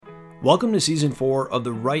Welcome to Season 4 of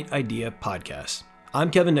the Right Idea podcast. I'm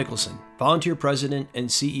Kevin Nicholson, volunteer president and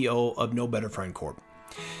CEO of No Better Friend Corp.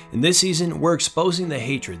 In this season, we're exposing the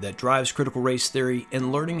hatred that drives critical race theory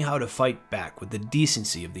and learning how to fight back with the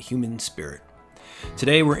decency of the human spirit.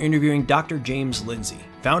 Today, we're interviewing Dr. James Lindsay,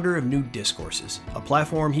 founder of New Discourses, a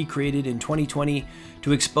platform he created in 2020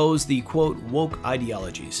 to expose the, quote, woke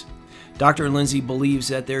ideologies. Dr. Lindsay believes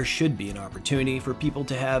that there should be an opportunity for people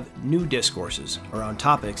to have new discourses around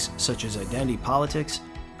topics such as identity politics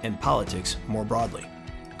and politics more broadly.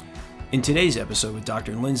 In today's episode with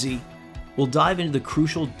Dr. Lindsay, we'll dive into the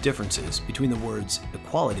crucial differences between the words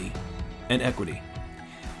equality and equity.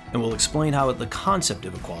 And we'll explain how the concept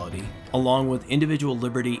of equality, along with individual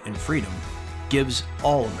liberty and freedom, gives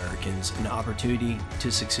all Americans an opportunity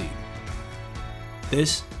to succeed.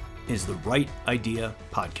 This is the Right Idea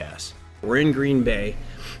podcast. We're in Green Bay,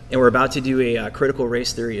 and we're about to do a critical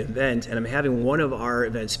race theory event, and I'm having one of our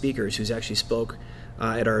event speakers who's actually spoke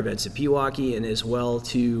at our events at Pewaukee and as well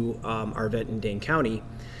to our event in Dane County.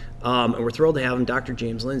 And we're thrilled to have him, Dr.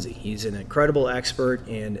 James Lindsay. He's an incredible expert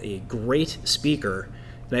and a great speaker.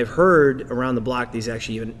 And I've heard around the block that he's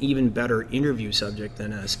actually an even better interview subject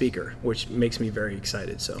than a speaker, which makes me very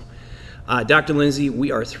excited. So, Dr. Lindsay,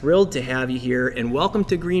 we are thrilled to have you here, and welcome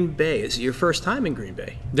to Green Bay. Is it your first time in Green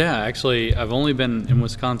Bay? Yeah, actually, I've only been in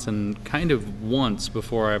Wisconsin kind of once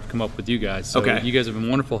before I've come up with you guys. So okay. You guys have been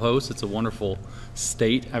wonderful hosts. It's a wonderful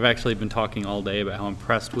state. I've actually been talking all day about how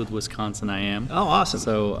impressed with Wisconsin I am. Oh, awesome.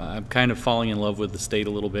 So I'm kind of falling in love with the state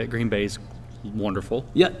a little bit. Green Bay's wonderful.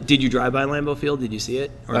 Yeah. Did you drive by Lambeau Field? Did you see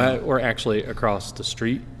it? Or actually across the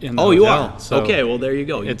street in the hotel. hotel. You are? So okay, well, there you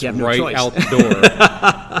go. It's you have no right choice. out the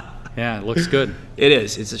door. Yeah, it looks good. It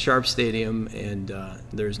is. It's a sharp stadium, and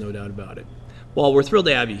there's no doubt about it. Well, we're thrilled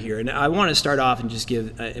to have you here. And I want to start off and just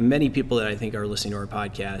give many people that I think are listening to our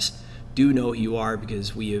podcast do know who you are,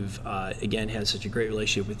 because we have, again, had such a great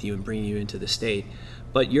relationship with you and bringing you into the state.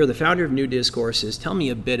 But you're the founder of New Discourses. Tell me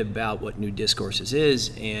a bit about what New Discourses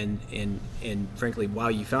is and frankly, why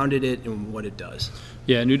you founded it and what it does.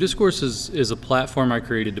 Yeah, New Discourses is a platform I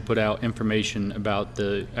created to put out information about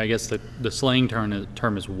the slang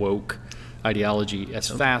term is woke ideology as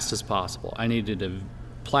fast as possible. I needed a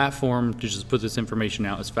platform to just put this information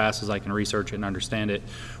out as fast as I can research it and understand it.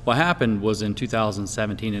 What happened was in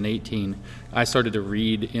 2017 and 18, I started to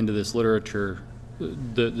read into this literature,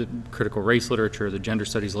 the critical race literature, the gender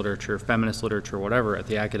studies literature, feminist literature, whatever, at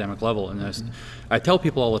the academic level. And I tell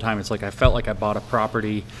people all the time, it's like I felt like I bought a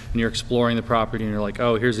property, and you're exploring the property, and you're like,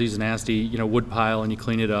 oh, here's these nasty, wood pile, and you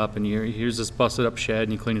clean it up, and here's this busted up shed,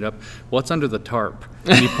 and you clean it up. What's under the tarp?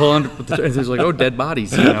 And you pull under, and there's like, oh, dead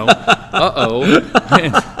bodies,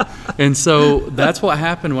 And so that's what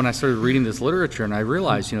happened when I started reading this literature, and I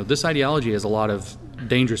realized, this ideology has a lot of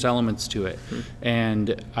dangerous elements to it.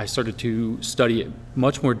 And I started to study it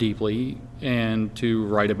much more deeply and to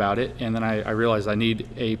write about it. And then I realized I need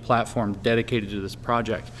a platform dedicated to this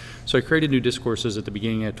project. So I created New Discourses at the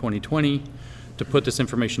beginning of 2020 to put this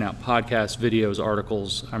information out: podcasts, videos,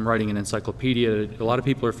 articles. I'm writing an encyclopedia. A lot of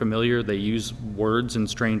people are familiar. They use words in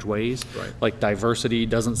strange ways. Right. Like diversity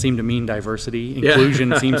doesn't seem to mean diversity.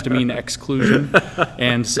 Inclusion seems to mean exclusion.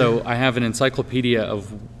 And so I have an encyclopedia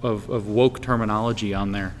of woke terminology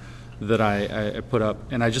on there that I put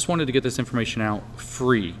up. And I just wanted to get this information out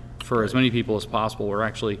free for as many people as possible. We're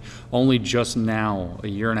actually only just now, a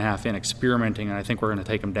year and a half in, experimenting, and I think we're going to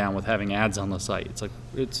take them down with having ads on the site. It's like,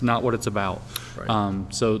 it's not what it's about. Right.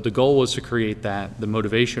 So the goal was to create that. The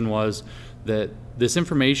motivation was that this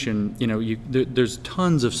information, there's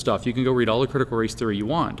tons of stuff. You can go read all the critical race theory you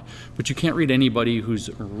want, but you can't read anybody who's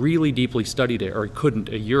really deeply studied it, or couldn't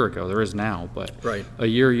a year ago. There is now, but a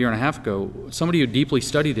year and a half ago, somebody who deeply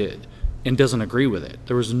studied it and doesn't agree with it.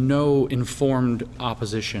 There was no informed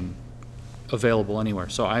opposition available anywhere.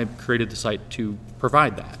 So I created the site to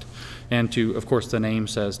provide that. And to, of course, the name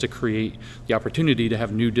says, to create the opportunity to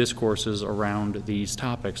have new discourses around these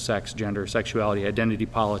topics: sex, gender, sexuality, identity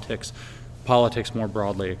politics, politics more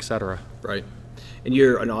broadly, etc. Right. And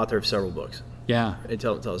you're an author of several books. Yeah. And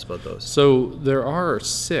tell us about those. So there are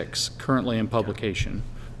 6 currently in publication.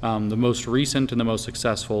 The most recent and the most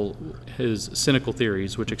successful is Cynical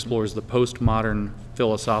Theories, which explores the postmodern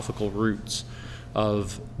philosophical roots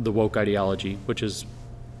of the woke ideology, which is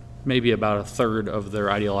maybe about a third of their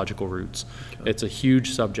ideological roots. Okay. It's a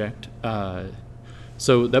huge subject.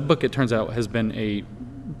 So that book, it turns out, has been a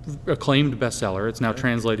acclaimed bestseller. It's now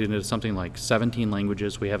translated into something like 17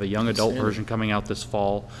 languages. We have a young adult version coming out this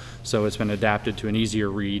fall, so it's been adapted to an easier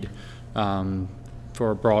read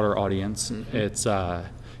for a broader audience. Mm-hmm.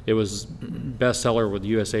 It was bestseller with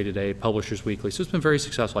USA Today, Publishers Weekly. So it's been very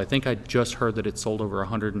successful. I think I just heard that it sold over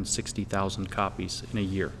 160,000 copies in a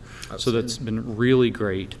year. So that's been really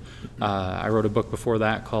great. I wrote a book before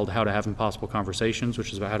that called How to Have Impossible Conversations,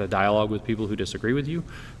 which is about how to dialogue with people who disagree with you,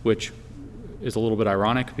 which is a little bit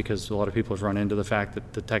ironic because a lot of people have run into the fact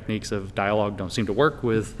that the techniques of dialogue don't seem to work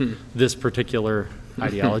with this particular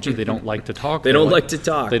ideology. They don't like to talk. They don't like to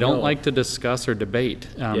talk. They don't like to discuss or debate.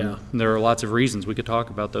 There are lots of reasons. We could talk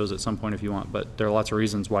about those at some point if you want, but there are lots of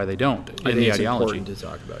reasons why they don't in the ideology. Important to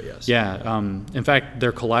talk about, yes. Yeah. In fact,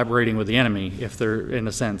 they're collaborating with the enemy if they're, in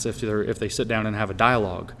a sense, if they sit down and have a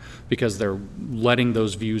dialogue, because they're letting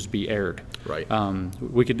those views be aired. Right.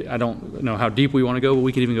 I don't know how deep we want to go, but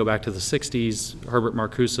we could even go back to the 60s. Herbert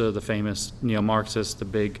Marcuse, the famous neo-Marxist,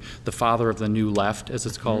 the father of the New Left, as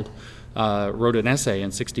it's called, wrote an essay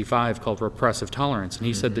in '65 called Repressive Tolerance, and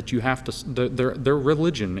he said that you have to, their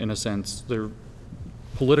religion, in a sense, their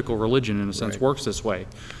political religion, in a sense, works this way,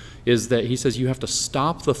 is that he says you have to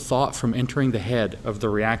stop the thought from entering the head of the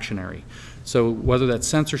reactionary. So whether that's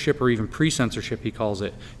censorship or even pre-censorship, he calls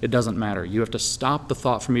it, it doesn't matter. You have to stop the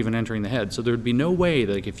thought from even entering the head. So there would be no way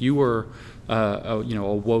that if you were a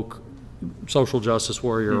woke social justice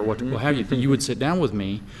warrior or what have you, you would sit down with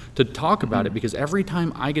me to talk about it, because every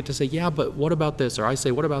time I get to say, yeah, but what about this? Or I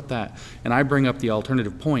say, what about that? And I bring up the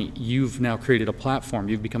alternative point, you've now created a platform.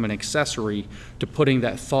 You've become an accessory to putting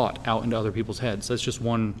that thought out into other people's heads. That's just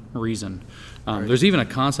one reason. There's even a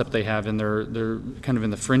concept they have in they're kind of in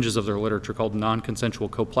the fringes of their literature called non-consensual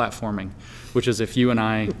co-platforming, which is if you and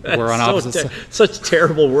I were on opposite such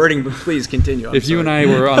terrible wording, but please continue. If you and I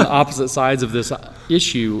were on opposite sides of this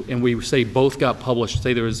issue, and we say both got published,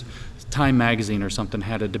 say there was Time magazine or something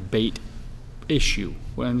had a debate issue,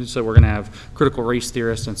 and so we're going to have critical race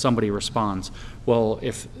theorists and somebody responds. Well,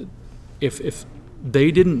 if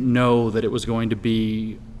they didn't know that it was going to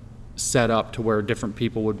be set up to where different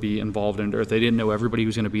people would be involved in it, or if they didn't know everybody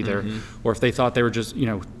was going to be there, or if they thought they were just,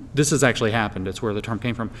 this has actually happened, it's where the term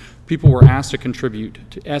came from. People were asked to contribute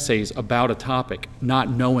to essays about a topic, not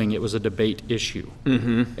knowing it was a debate issue.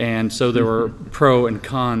 And so there were pro and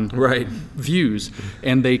con views,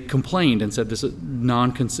 and they complained and said, this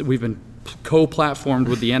is we've been co-platformed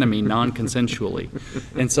with the enemy non-consensually.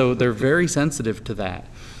 And so they're very sensitive to that.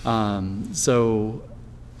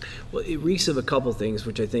 Well, it reeks of a couple things,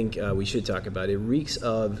 which I think we should talk about. It reeks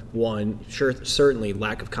of, one, certainly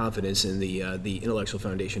lack of confidence in the intellectual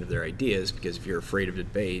foundation of their ideas, because if you're afraid of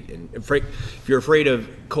debate and if you're afraid of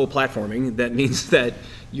co-platforming, that means that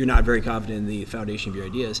you're not very confident in the foundation of your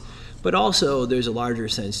ideas. But also, there's a larger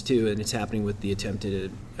sense, too, and it's happening with the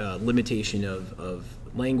attempted limitation of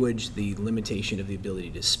language, the limitation of the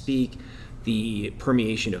ability to speak, the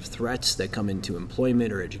permeation of threats that come into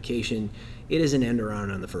employment or education. It is an end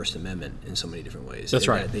around on the First Amendment in so many different ways. That's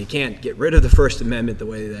right. They can't get rid of the First Amendment the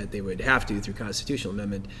way that they would have to through constitutional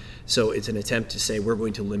amendment. So it's an attempt to say we're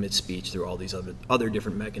going to limit speech through all these other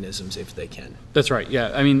different mechanisms if they can. That's right.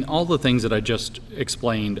 Yeah. I mean, all the things that I just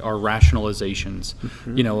explained are rationalizations.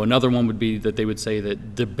 Another one would be that they would say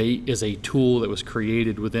that debate is a tool that was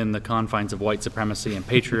created within the confines of white supremacy and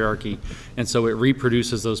patriarchy, and so it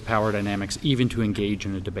reproduces those power dynamics even to engage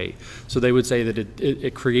in a debate. So they would say that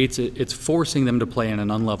it creates it's forcing them to play in an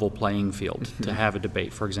unlevel playing field to have a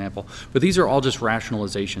debate, for example. But these are all just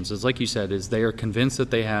rationalizations. It's like you said, is they are convinced that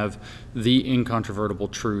they have the incontrovertible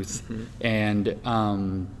truth, and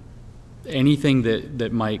anything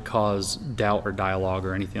that might cause doubt or dialogue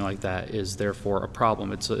or anything like that is therefore a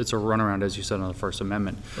problem. It's a runaround, as you said, on the First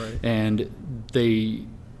Amendment. Right. And they,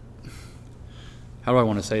 how do I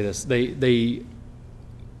want to say this? They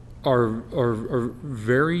are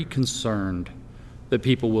very concerned that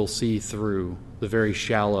people will see through the very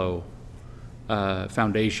shallow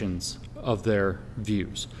foundations of their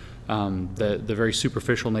views, the very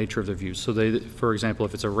superficial nature of their views. So they, for example,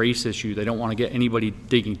 if it's a race issue, they don't want to get anybody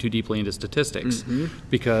digging too deeply into statistics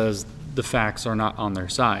because the facts are not on their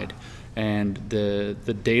side, and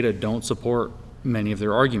the data don't support many of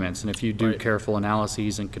their arguments. And if you do careful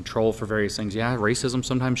analyses and control for various things, racism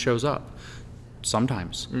sometimes shows up,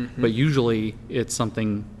 but usually it's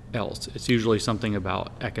something else. It's usually something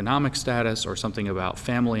about economic status or something about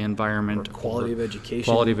family environment, or quality of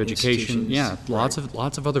education. Yeah, lots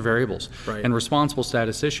of other variables. Right. And responsible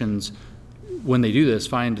statisticians, when they do this,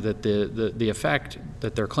 find that the effect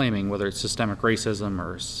that they're claiming, whether it's systemic racism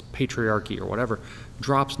or patriarchy or whatever,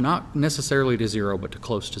 drops not necessarily to zero, but to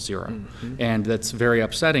close to zero. And that's very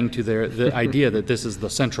upsetting to the idea that this is the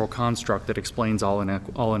central construct that explains all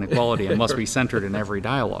inequality and must be centered in every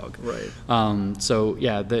dialogue. Right. So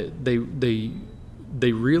yeah, they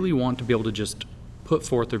really want to be able to just put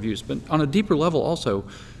forth their views. But on a deeper level also,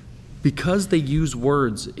 because they use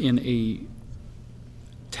words in a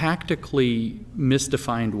tactically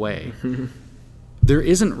misdefined way, there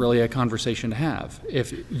isn't really a conversation to have.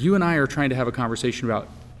 If you and I are trying to have a conversation about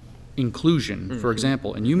inclusion, for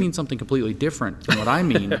example, and you mean something completely different than what I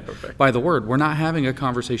mean by the word, we're not having a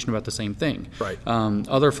conversation about the same thing. Right.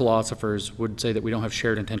 Other philosophers would say that we don't have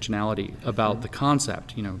shared intentionality about the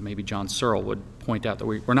concept. Maybe John Searle would point out that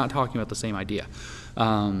we're not talking about the same idea.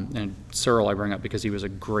 And Searle I bring up because he was a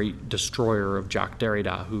great destroyer of Jacques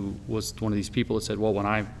Derrida, who was one of these people that said,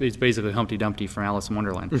 well, it's basically Humpty Dumpty from Alice in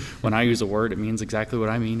Wonderland. When I use a word, it means exactly what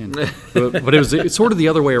I mean. But it's sort of the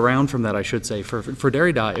other way around from that, I should say. For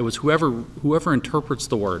Derrida, it was whoever interprets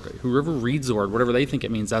the word, whoever reads the word, whatever they think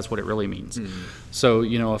it means, that's what it really means. So,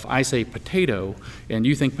 if I say potato, and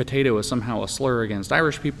you think potato is somehow a slur against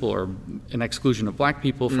Irish people or an exclusion of black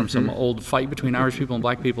people from some old fight between Irish people and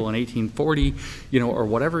black people in 1840, or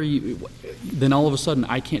whatever, then all of a sudden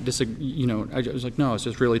I can't disagree. I was like, no, it's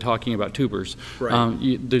just really talking about tubers. Right.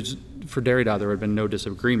 For Derrida, there would have been no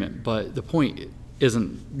disagreement. But the point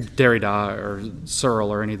isn't Derrida or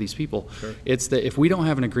Searle or any of these people. Sure. It's that if we don't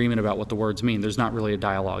have an agreement about what the words mean, there's not really a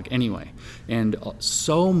dialogue anyway. And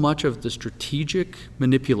so much of the strategic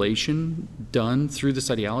manipulation done through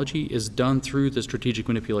this ideology is done through the strategic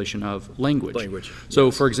manipulation of language. So,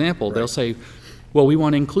 yes. For example, they'll say, well, we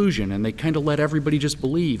want inclusion, and they kind of let everybody just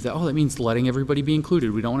believe that, that means letting everybody be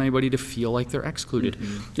included. We don't want anybody to feel like they're excluded.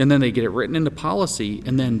 And then they get it written into policy,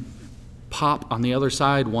 and then pop on the other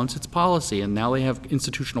side once it's policy, and now they have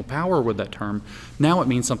institutional power with that term. Now it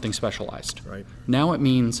means something specialized. Right. Now it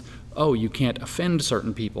means, you can't offend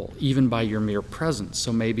certain people, even by your mere presence.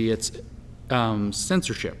 So maybe it's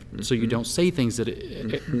censorship. So you don't say things that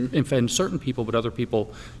offend certain people, but other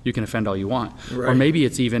people you can offend all you want. Right. Or maybe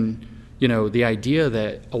it's even the idea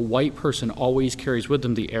that a white person always carries with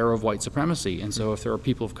them the air of white supremacy. And so if there are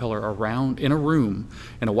people of color around in a room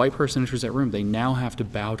and a white person enters that room, they now have to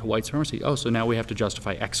bow to white supremacy. So now we have to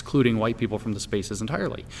justify excluding white people from the spaces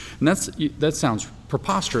entirely. And that sounds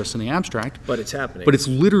preposterous in the abstract. But it's happening. But it's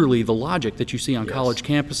literally the logic that you see on college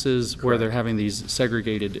campuses where they're having these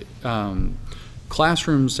segregated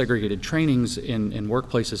classrooms, segregated trainings in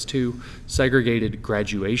workplaces too, segregated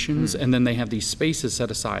graduations, and then they have these spaces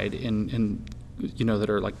set aside in that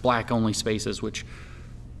are like black only spaces, which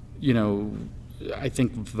I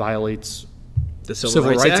think violates the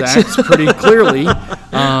Civil Rights Act pretty clearly.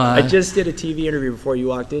 I just did a TV interview before you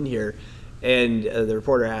walked in here, and the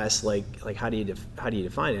reporter asked like how do you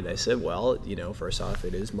define it? I said, well, first off,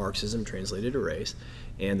 it is Marxism translated to race.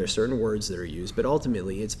 And there's certain words that are used, but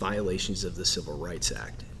ultimately it's violations of the Civil Rights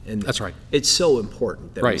Act. And that's right. It's so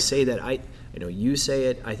important that we say that. You say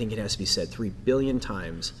it. I think it has to be said 3 billion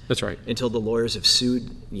times. That's right. Until the lawyers have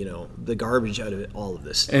sued, the garbage out of all of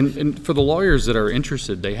this stuff. And for the lawyers that are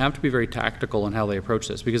interested, they have to be very tactical in how they approach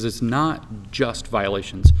this, because it's not just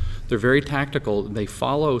violations. They're very tactical. They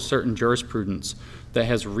follow certain jurisprudence that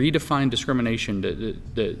has redefined discrimination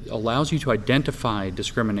that allows you to identify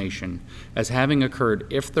discrimination as having occurred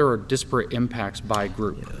if there are disparate impacts by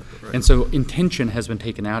group. Yeah, right. And so intention has been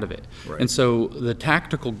taken out of it. Right. And so the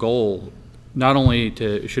tactical goal not only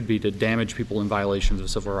should be to damage people in violations of the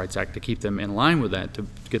Civil Rights Act, to keep them in line with that, to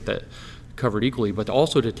get that covered equally, but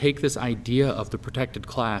also to take this idea of the protected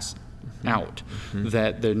class out,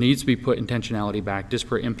 that there needs to be put intentionality back.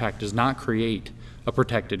 Disparate impact does not create a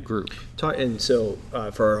protected group. And so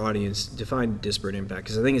for our audience, define disparate impact,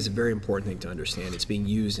 because I think it's a very important thing to understand. It's being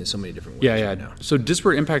used in so many different ways right now. So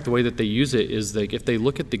disparate impact, the way that they use it is like if they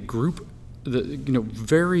look at the group,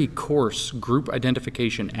 very coarse group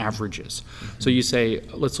identification averages. So you say,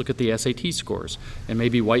 let's look at the SAT scores, and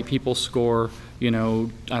maybe white people score, I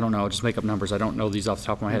don't know, just make up numbers. I don't know these off the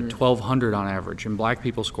top of my head, 1,200 on average, and black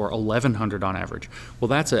people score 1,100 on average. Well,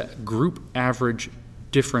 that's a group average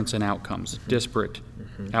difference in outcomes, disparate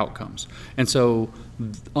outcomes. And so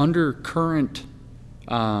under current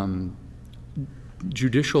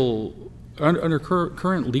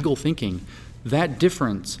current legal thinking, that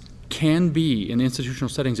difference can be in institutional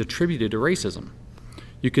settings attributed to racism.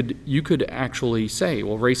 You could actually say,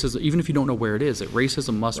 well, racism, even if you don't know where it is, that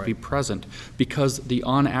racism must be present because the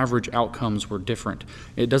on average outcomes were different.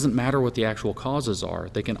 It doesn't matter what the actual causes are.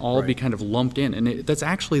 They can all be kind of lumped in. And that's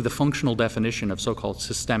actually the functional definition of so-called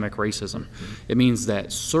systemic racism. It means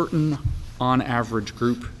that certain on average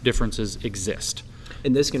group differences exist.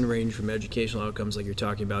 And this can range from educational outcomes like you're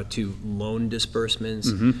talking about to loan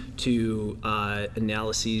disbursements to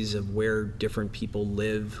analyses of where different people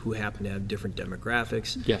live who happen to have different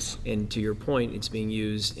demographics. Yes. And to your point, it's being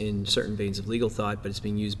used in certain veins of legal thought, but it's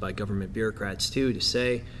being used by government bureaucrats too to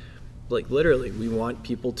say, like literally, we want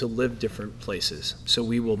people to live different places. So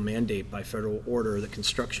we will mandate by federal order the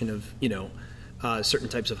construction of, certain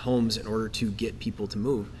types of homes in order to get people to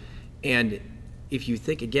move. And if you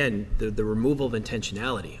think, again, the removal of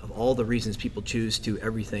intentionality of all the reasons people choose to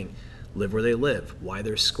everything, live where they live, why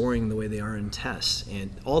they're scoring the way they are in tests,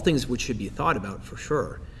 and all things which should be thought about for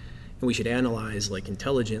sure. And we should analyze like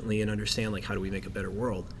intelligently and understand like how do we make a better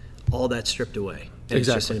world. All that's stripped away. And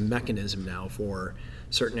Exactly. It's just a mechanism now for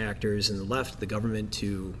certain actors in the left, the government,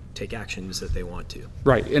 to take actions that they want to.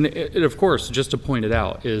 Right, and it, of course, just to point it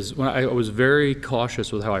out, is when I was very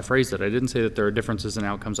cautious with how I phrased it. I didn't say that there are differences in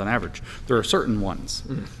outcomes on average. There are certain ones,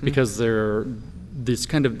 because they're this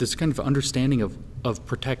kind of understanding of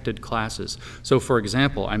protected classes. So, for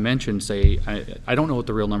example, I mentioned, say, I don't know what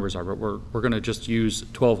the real numbers are, but we're going to just use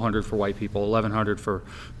 1,200 for white people, 1,100 for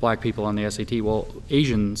black people on the SAT. Well,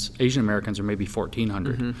 Asian Americans are maybe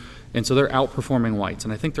 1,400. And so they're outperforming whites.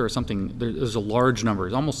 And I think there's a large number,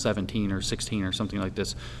 it's almost 17 or 16 or something like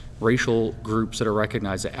this, racial groups that are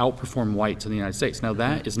recognized that outperform whites in the United States. Now,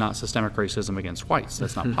 that is not systemic racism against whites.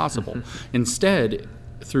 That's not possible. Instead,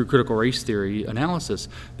 through critical race theory analysis,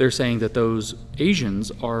 they're saying that those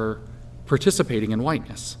Asians are participating in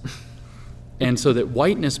whiteness. And so that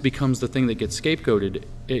whiteness becomes the thing that gets scapegoated.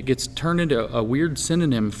 It gets turned into a weird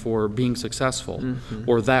synonym for being successful,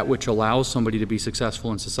 or that which allows somebody to be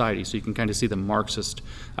successful in society. So you can kind of see the Marxist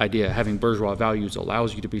idea, having bourgeois values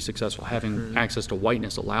allows you to be successful, having access to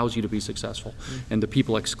whiteness allows you to be successful, and the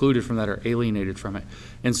people excluded from that are alienated from it.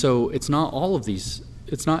 And so it's not all of these,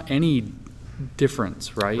 it's not any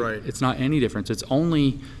difference, right? It's not any difference. It's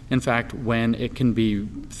only, in fact, when it can be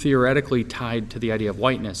theoretically tied to the idea of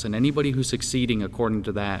whiteness, and anybody who's succeeding according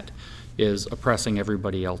to that is oppressing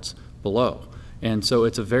everybody else below. And so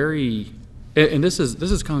it's a very, and this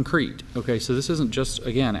is concrete, okay? So this isn't just,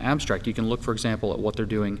 again, abstract. You can look, for example, at what they're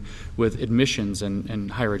doing with admissions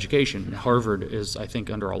and higher education. Harvard is, I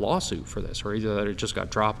think, under a lawsuit for this, or either that it just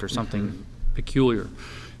got dropped or something peculiar.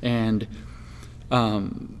 And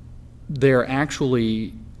they're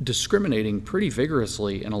actually discriminating pretty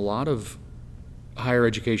vigorously in a lot of higher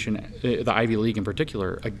education, the Ivy League in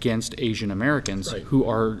particular, against Asian Americans who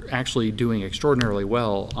are actually doing extraordinarily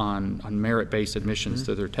well on merit-based admissions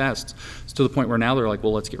to their tests. It's to the point where now they're like,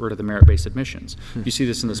 well, let's get rid of the merit-based admissions. You see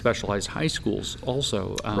this in the specialized high schools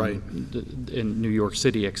also, in New York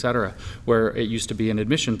City, et cetera, where it used to be an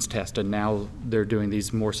admissions test, and now they're doing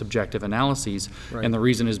these more subjective analyses. And the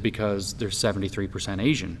reason is because there's 73%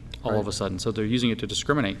 Asian all of a sudden. So they're using it to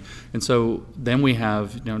discriminate. And so then we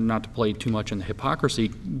have, not to play too much in the hypocrisy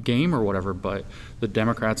game or whatever, but the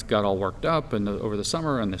Democrats got all worked up over the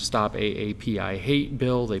summer, and the Stop AAPI Hate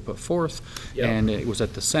bill they put forth, and it was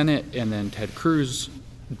at the Senate, and then Ted Cruz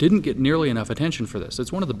didn't get nearly enough attention for this.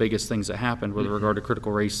 It's one of the biggest things that happened with regard to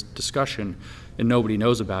critical race discussion, and nobody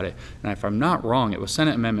knows about it. And if I'm not wrong, it was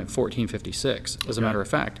Senate Amendment 1456, as a matter of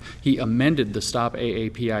fact. He amended the Stop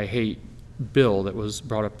AAPI Hate bill that was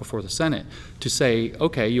brought up before the Senate to say,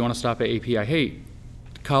 okay, you want to stop AAPI hate,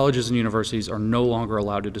 colleges and universities are no longer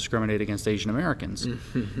allowed to discriminate against Asian Americans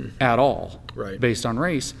at all, based on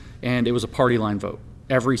race. And it was a party line vote.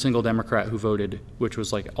 Every single Democrat who voted, which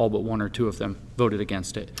was like all but one or two of them, voted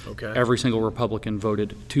against it. Every single Republican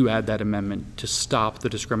voted to add that amendment to stop the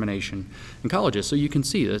discrimination in colleges. So you can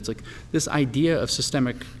see that it's like this idea of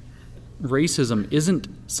systemic racism isn't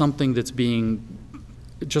something that's being,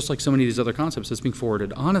 just like so many of these other concepts, that's being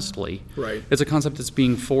forwarded honestly. It's a concept that's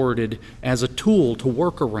being forwarded as a tool to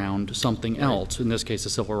work around something else, in this case the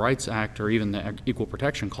Civil Rights Act or even the Equal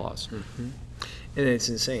Protection Clause. And it's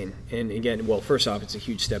insane. And again, well, first off, it's a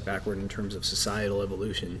huge step backward in terms of societal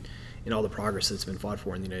evolution and all the progress that's been fought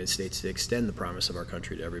for in the United States to extend the promise of our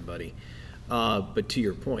country to everybody. But to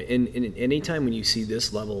your point, and any time when you see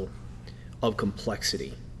this level of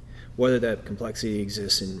complexity, whether that complexity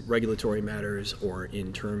exists in regulatory matters or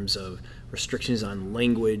in terms of restrictions on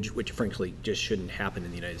language, which frankly just shouldn't happen in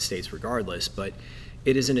the United States regardless, but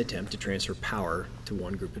it is an attempt to transfer power to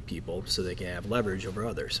one group of people so they can have leverage over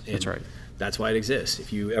others. And that's right. That's why it exists.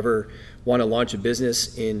 If you ever want to launch a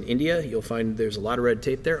business in India, you'll find there's a lot of red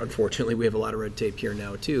tape there. Unfortunately, we have a lot of red tape here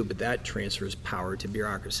now too, but that transfers power to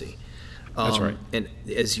bureaucracy. That's right. And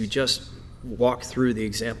as you just walk through the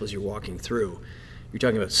examples you're walking through, you're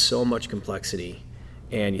talking about so much complexity,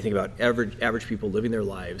 and you think about average people living their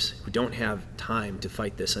lives who don't have time to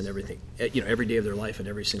fight this on everything, every day of their life and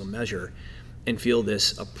every single measure, and feel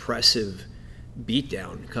this oppressive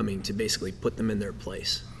beatdown coming to basically put them in their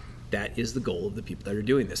place. That is the goal of the people that are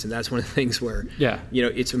doing this, and that's one of the things where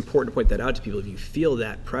it's important to point that out to people. If you feel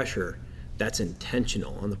that pressure, that's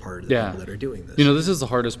intentional on the part of the people that are doing this. This is the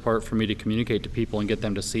hardest part for me to communicate to people and get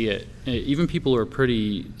them to see it. Even people who are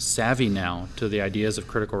pretty savvy now to the ideas of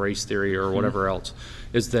critical race theory or whatever else,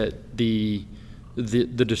 is that the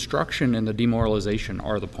destruction and the demoralization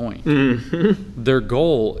are the point. Their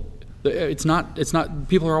goal, it's not,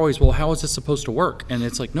 people are always, well, how is this supposed to work? And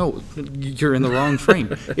it's like, no, you're in the wrong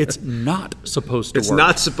frame. It's not supposed to work. It's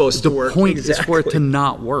not supposed to work. The point is for it to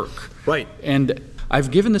not work. Right. And I've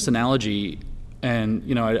given this analogy,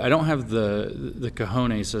 and I don't have the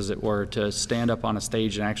cojones, as it were, to stand up on a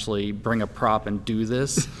stage and actually bring a prop and do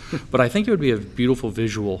this, but I think it would be a beautiful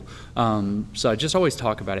visual. So I just always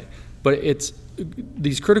talk about it. But it's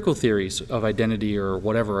these critical theories of identity or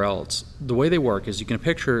whatever else, the way they work is you can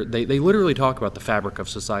picture, they literally talk about the fabric of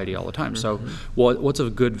society all the time. So what's a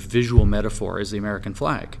good visual metaphor is the American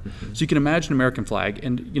flag. So you can imagine American flag,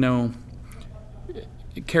 and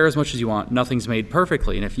care as much as you want, nothing's made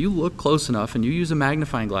perfectly. And if you look close enough and you use a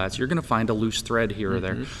magnifying glass, you're going to find a loose thread here or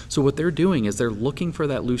there. So what they're doing is they're looking for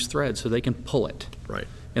that loose thread so they can pull it. Right.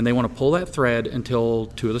 And they want to pull that thread until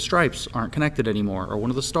two of the stripes aren't connected anymore, or one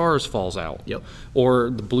of the stars falls out, or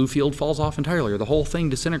the blue field falls off entirely, or the whole thing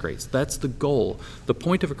disintegrates. That's the goal. The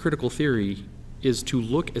point of a critical theory is to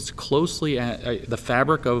look as closely at the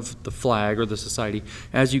fabric of the flag or the society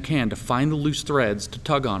as you can to find the loose threads, to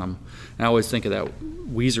tug on them. And I always think of that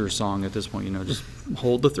Weezer song at this point, just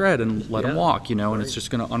hold the thread and let them walk, and it's just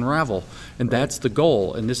going to unravel. And that's the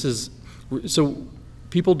goal. And this is, so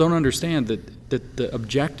people don't understand that the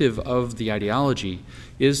objective of the ideology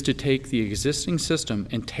is to take the existing system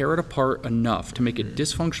and tear it apart enough to make it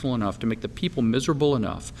dysfunctional enough, to make the people miserable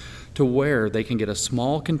enough to where they can get a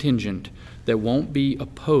small contingent that won't be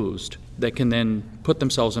opposed, that can then put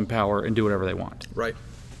themselves in power and do whatever they want. Right.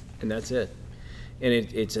 And that's it. And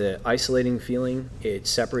it's an isolating feeling. It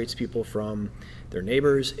separates people from their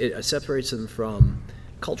neighbors. It separates them from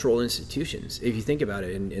cultural institutions, if you think about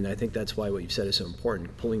it. And I think that's why what you've said is so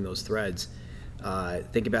important, pulling those threads.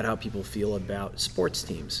 Think about how people feel about sports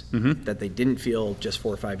teams, that they didn't feel just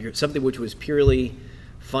 4 or 5 years, something which was purely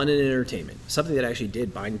fun and entertainment, something that actually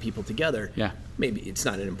did bind people together. Maybe it's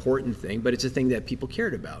not an important thing, but it's a thing that people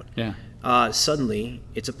cared about. Suddenly,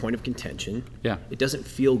 it's a point of contention. It doesn't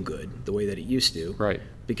feel good the way that it used to. Right.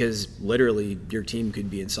 Because literally your team could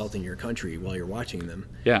be insulting your country while you're watching them.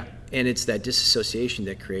 And it's that disassociation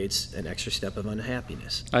that creates an extra step of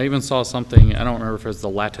unhappiness. I even saw something, I don't remember if it was the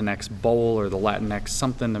Latinx Bowl or the Latinx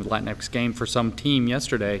something, the Latinx game for some team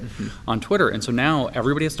yesterday on Twitter. And so now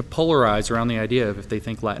everybody has to polarize around the idea of if they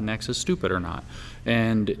think Latinx is stupid or not.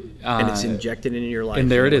 And it's injected into your life. And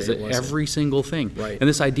there it is, every single thing. Right. And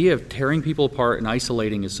this idea of tearing people apart and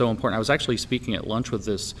isolating is so important. I was actually speaking at lunch with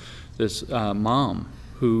this mom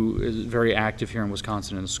who is very active here in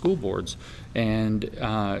Wisconsin in the school boards and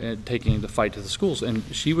taking the fight to the schools. And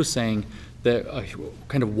she was saying that a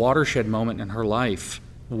kind of watershed moment in her life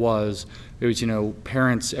was,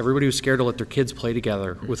 parents, everybody was scared to let their kids play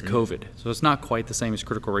together with COVID. So it's not quite the same as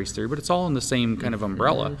critical race theory, but it's all in the same kind of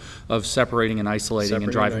umbrella of separating and isolating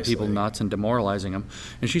and driving people nuts and demoralizing them.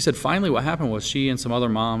 And she said finally what happened was she and some other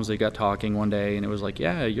moms, they got talking one day, and it was like,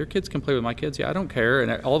 yeah, your kids can play with my kids. Yeah, I don't care.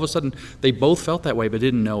 And all of a sudden, they both felt that way but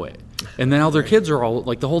didn't know it. And then all their kids are all,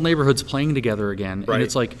 like, the whole neighborhood's playing together again. And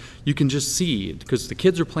it's like, you can just see, because the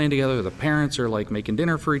kids are playing together, the parents are, like, making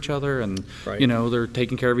dinner for each other, and, they're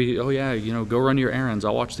taking care of you. Oh, yeah, go run your errands.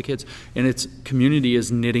 I'll watch the kids. And it's community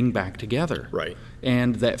is knitting back together. Right.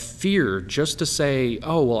 And that fear just to say,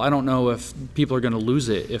 oh, well, I don't know if people are going to lose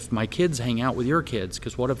it if my kids hang out with your kids,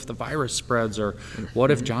 because what if the virus spreads, or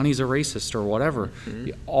what if Johnny's a racist, or whatever.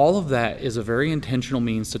 All of that is a very intentional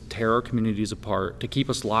means to tear our communities apart, to keep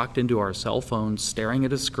us locked into our cell phones, staring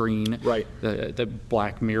at a screen, the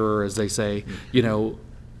black mirror, as they say,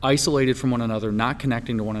 isolated from one another, not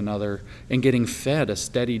connecting to one another, and getting fed a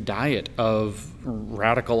steady diet of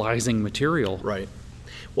radicalizing material. Right.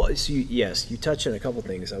 Well, so you touched on a couple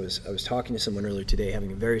things. I was talking to someone earlier today,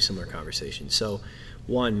 having a very similar conversation. So,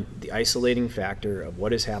 one, the isolating factor of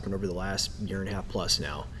what has happened over the last year and a half plus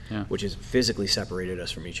now, which has physically separated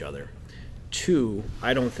us from each other. Two,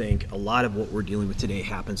 I don't think a lot of what we're dealing with today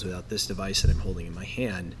happens without this device that I'm holding in my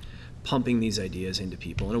hand, pumping these ideas into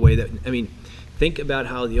people in a way that, think about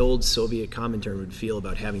how the old Soviet Comintern would feel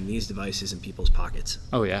about having these devices in people's pockets.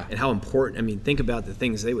 Oh, yeah. And how important, think about the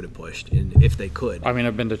things they would have pushed, and if they could.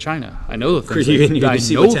 I've been to China. I know the things you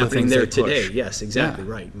see what's happening there today. Yes, exactly,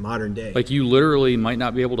 right. Modern day. Like, you literally might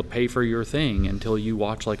not be able to pay for your thing until you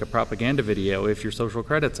watch, like, a propaganda video if your social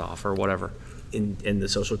credit's off or whatever. And the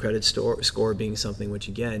social credit score being something which,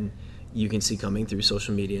 again, you can see coming through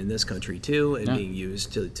social media in this country, too, and being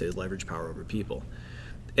used to leverage power over people.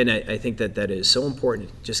 And I think that is so important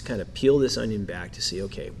to just kind of peel this onion back to see,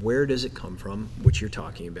 okay, where does it come from, which you're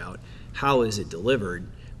talking about? How is it delivered,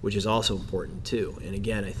 which is also important too. And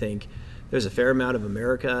again, I think there's a fair amount of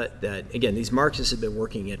America that, again, these Marxists have been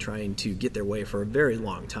working at trying to get their way for a very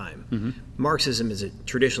long time. Mm-hmm. Marxism, as it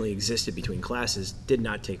traditionally existed between classes, did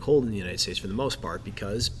not take hold in the United States for the most part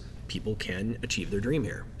because people can achieve their dream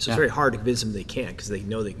here. So it's very hard to convince them they can't because they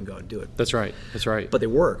know they can go out and do it. That's right. But they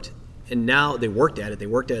worked. And now they worked at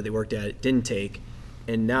it, didn't take,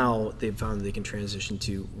 and now they've found that they can transition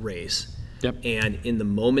to race. Yep. And in the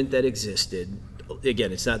moment that existed,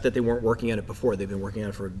 again, it's not that they weren't working on it before. They've been working on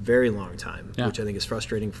it for a very long time, which I think is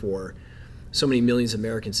frustrating for so many millions of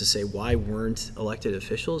Americans to say, why weren't elected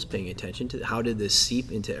officials paying attention to how did this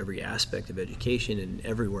seep into every aspect of education and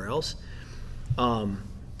everywhere else?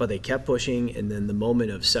 But they kept pushing, and then the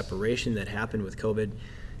moment of separation that happened with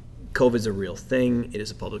COVID's a real thing. It is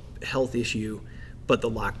a public health issue, but the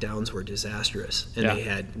lockdowns were disastrous, and they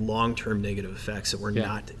had long-term negative effects that we're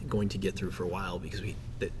not going to get through for a while because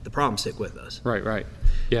the problems stick with us. Right.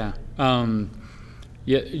 Yeah. To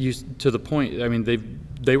the point, I mean,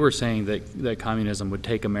 they were saying that communism would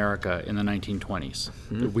take America in the 1920s.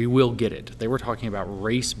 Mm-hmm. We will get it. They were talking about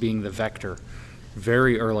race being the vector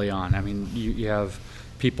very early on. I mean, you have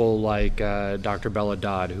people like Dr. Bella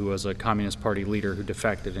Dodd, who was a Communist Party leader who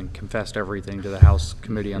defected and confessed everything to the House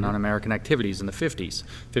Committee on Un-American Activities in the 50s.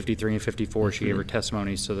 53 and 54, she gave her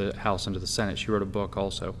testimonies to the House and to the Senate. She wrote a book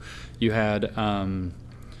also. You had,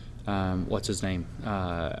 what's his name?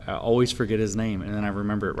 I always forget his name, and then I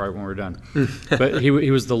remember it right when we're done. But he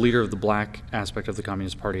was the leader of the black aspect of the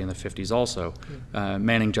Communist Party in the 50s also,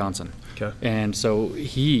 Manning Johnson. Okay. And so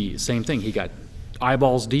same thing, he got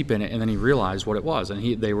eyeballs deep in it, and then he realized what it was, and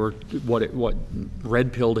what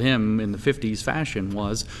red-pilled him in the 50s fashion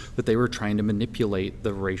was that they were trying to manipulate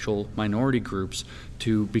the racial minority groups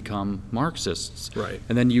to become Marxists. Right.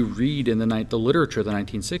 And then you read in the literature of the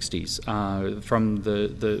 1960s from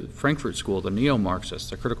the Frankfurt School, the neo-Marxists,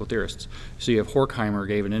 the critical theorists. So you have Horkheimer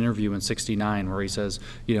gave an interview in '69 where he says,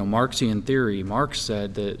 Marxian theory, Marx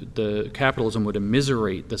said that the capitalism would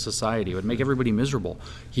immiserate the society, it would make everybody miserable.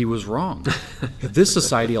 He was wrong. This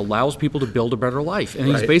society allows people to build a better life. And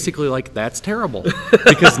he's basically like, that's terrible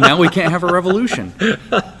because now we can't have a revolution.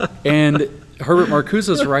 And Herbert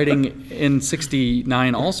Marcuse's writing in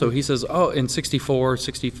 '69 also, he says, in '64,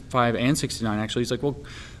 '65, and '69 actually, he's like, well,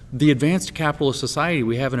 the advanced capitalist society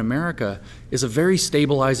we have in America is a very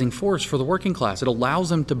stabilizing force for the working class. It allows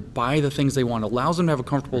them to buy the things they want, allows them to have a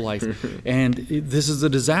comfortable life. And this is a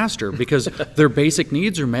disaster because their basic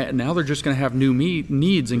needs are met, and now they're just going to have new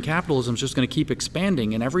needs, and capitalism is just going to keep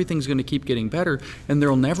expanding, and everything's going to keep getting better, and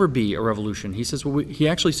there'll never be a revolution. He says, he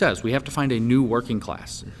actually says, we have to find a new working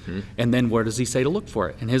class. And then where does he say to look for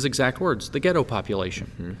it? In his exact words, the ghetto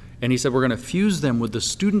population. And he said, we're going to fuse them with the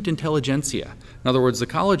student intelligentsia. In other words, the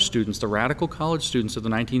college students, the radical college students of the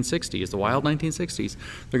 1960s, the wild 1960s,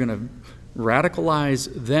 they're going to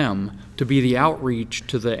radicalize them to be the outreach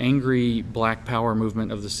to the angry black power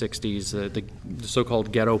movement of the 60s, the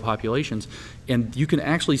so-called ghetto populations. And you can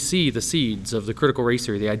actually see the seeds of the critical race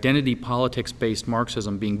theory, the identity politics-based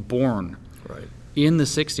Marxism being born in the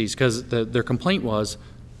 60s, because their complaint was,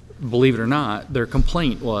 believe it or not, their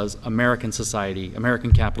complaint was American society,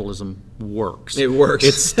 American capitalism works. It works.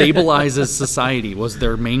 It stabilizes society was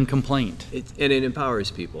their main complaint. And it empowers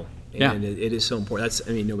people. And it is so important.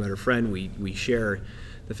 No Better Friend, we share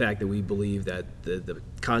the fact that we believe that the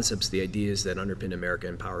concepts, the ideas that underpin America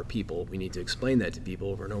empower people. We need to explain that to people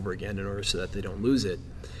over and over again in order so that they don't lose it.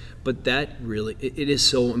 But that really, it is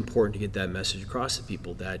so important to get that message across to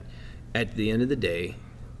people that at the end of the day,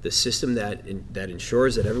 the system that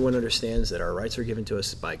ensures that everyone understands that our rights are given to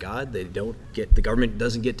us by God, the government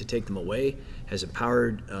doesn't get to take them away, has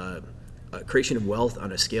empowered creation of wealth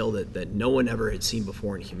on a scale that no one ever had seen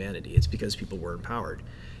before in humanity. It's because people were empowered.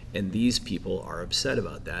 And these people are upset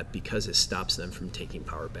about that because it stops them from taking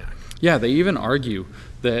power back. Yeah, they even argue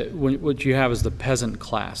that what you have is the peasant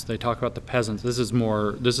class. They talk about the peasants. This is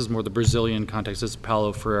more the Brazilian context. This is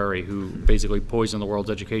Paulo Freire, who basically poisoned the world's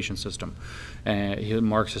education system. He's a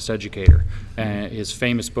Marxist educator. His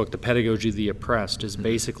famous book, The Pedagogy of the Oppressed, is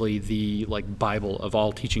basically the Bible of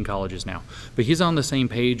all teaching colleges now. But he's on the same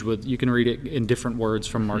page with, you can read it in different words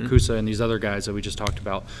from Marcuse and these other guys that we just talked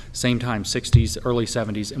about. Same time, 60s, early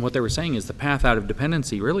 70s. And And what they were saying is the path out of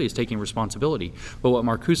dependency really is taking responsibility. But what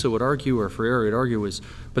Marcuse would argue, or Freire would argue, is,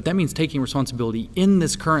 but that means taking responsibility in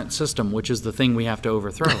this current system, which is the thing we have to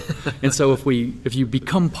overthrow. And so if you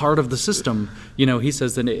become part of the system, he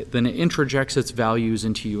says then it introjects its values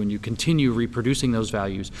into you, and you continue reproducing those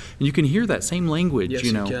values. And you can hear that same language, Yes,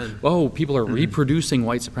 you can. Oh, people are reproducing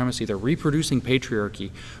white supremacy, they're reproducing patriarchy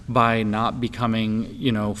by not becoming,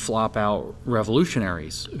 flop out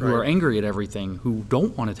revolutionaries who are angry at everything, who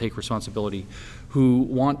don't want to take responsibility, who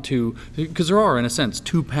want to, because there are, in a sense,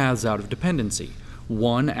 two paths out of dependency.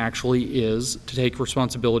 One actually is to take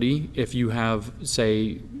responsibility if you have,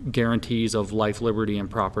 say, guarantees of life, liberty, and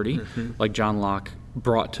property, like John Locke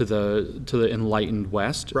brought to the enlightened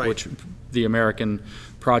West, which the American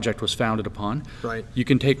project was founded upon. Right. You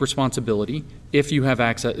can take responsibility if you have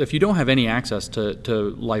access. If you don't have any access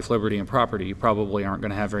to life, liberty, and property, you probably aren't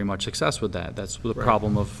going to have very much success with that. That's the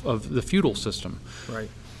problem of the feudal system. Right.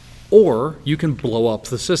 Or you can blow up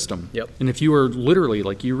the system. Yep. And if you are literally,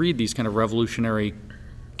 like you read these kind of revolutionary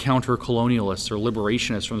counter-colonialists or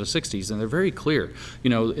liberationists from the 60s, and they're very clear.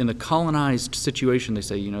 In the colonized situation, they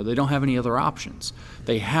say, they don't have any other options.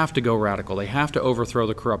 They have to go radical. They have to overthrow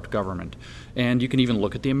the corrupt government. And you can even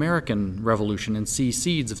look at the American Revolution and see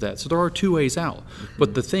seeds of that. So there are two ways out.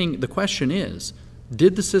 But the question is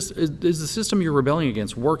the system you're rebelling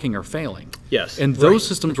against working or failing? Yes. And those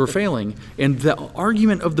systems were failing. And the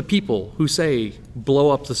argument of the people who say blow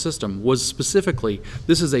up the system was specifically,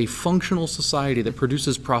 this is a functional society that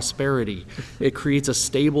produces prosperity. It creates a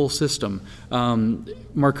stable system.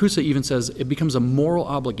 Marcuse even says it becomes a moral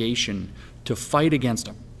obligation to fight against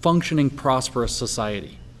a functioning, prosperous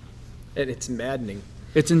society. And it's maddening.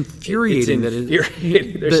 It's infuriating.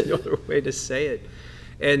 There's no other way to say it.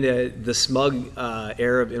 And the smug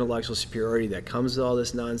air of intellectual superiority that comes with all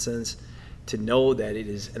this nonsense, to know that it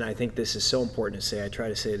is, and I think this is so important to say, I try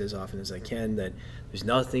to say it as often as I can, that there's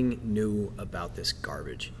nothing new about this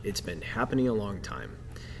garbage. It's been happening a long time.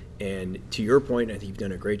 And to your point, I think you've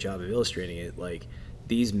done a great job of illustrating it, like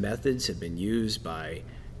these methods have been used by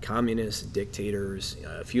communists, dictators,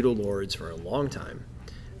 feudal lords for a long time.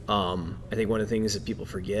 I think one of the things that people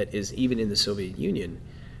forget is even in the Soviet Union,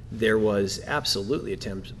 there was absolutely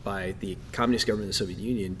attempts by the communist government of the Soviet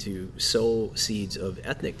Union to sow seeds of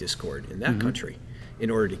ethnic discord in that country in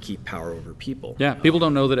order to keep power over people. Yeah, people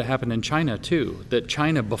don't know that it happened in China too, that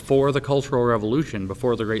China before the Cultural Revolution,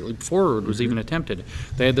 before the Great Leap Forward was even attempted,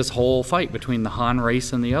 they had this whole fight between the Han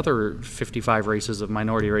race and the other 55 races of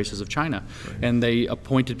minority races of China. And they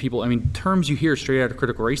appointed people, terms you hear straight out of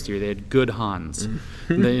critical race theory, they had good Hans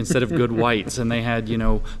instead of good whites, and they had,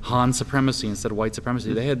 Han supremacy instead of white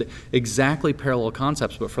supremacy. They had exactly parallel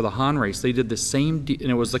concepts, but for the Han race, they did the same, and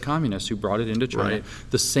it was the communists who brought it into China,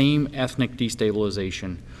 the same ethnic destabilization.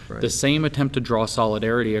 The same attempt to draw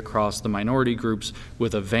solidarity across the minority groups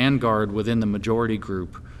with a vanguard within the majority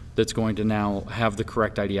group that's going to now have the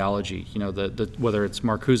correct ideology. Whether it's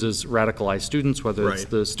Marcuse's radicalized students, whether it's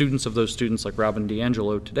the students of those students like Robin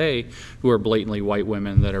DiAngelo today, who are blatantly white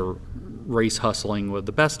women that are race hustling with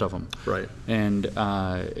the best of them. Right. And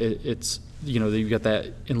it's you've got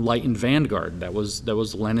that enlightened vanguard. That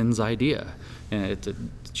was Lenin's idea,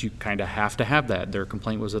 and you kind of have to have that. Their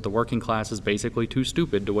complaint was that the working class is basically too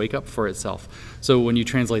stupid to wake up for itself. So when you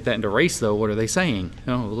translate that into race, though, what are they saying?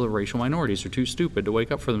 The racial minorities are too stupid to wake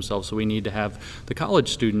up for themselves, so we need to have the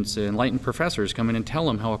college students, enlightened professors come in and tell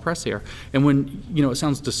them how oppressed they are. And when, it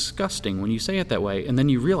sounds disgusting when you say it that way, and then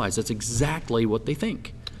you realize that's exactly what they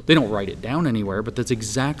think. They don't write it down anywhere, but that's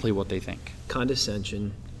exactly what they think.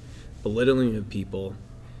 Condescension, belittling of people,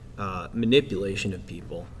 manipulation of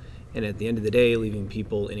people, and at the end of the day, leaving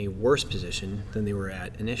people in a worse position than they were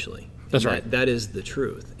at initially. That's right. That is the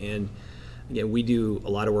truth. And again, we do a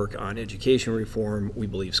lot of work on education reform. We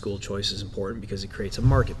believe school choice is important because it creates a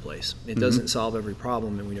marketplace. It doesn't solve every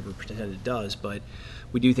problem, and we never pretend it does, but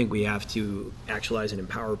we do think we have to actualize and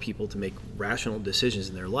empower people to make rational decisions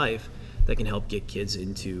in their life that can help get kids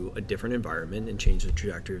into a different environment and change the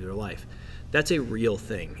trajectory of their life. That's a real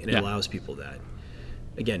thing, and it allows people that.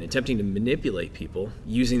 Again, attempting to manipulate people,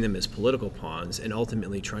 using them as political pawns, and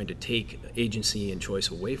ultimately trying to take agency and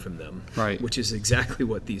choice away from them, which is exactly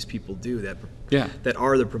what these people do that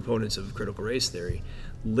are the proponents of critical race theory,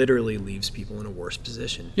 literally leaves people in a worse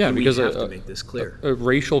position. Yeah, and because we have to make this clear. A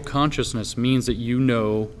racial consciousness means that you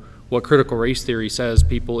know what critical race theory says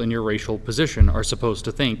people in your racial position are supposed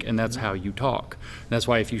to think, and that's how you talk. And that's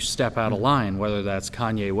why if you step out of line, whether that's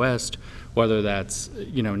Kanye West, whether that's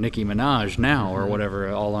Nicki Minaj now or whatever,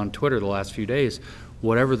 all on Twitter the last few days,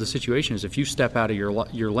 whatever the situation is, if you step out of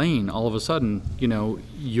your lane, all of a sudden,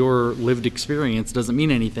 your lived experience doesn't mean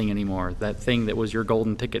anything anymore. That thing that was your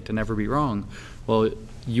golden ticket to never be wrong, well,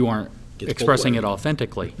 you aren't expressing it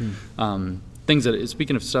authentically. Things that,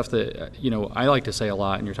 speaking of stuff that, I like to say a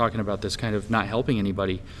lot, and you're talking about this kind of not helping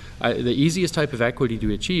anybody, the easiest type of equity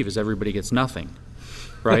to achieve is everybody gets nothing.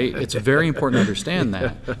 Right? It's very important to understand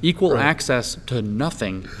that. Equal access to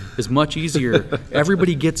nothing is much easier.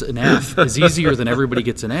 Everybody gets an F is easier than everybody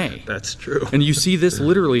gets an A. That's true. And you see this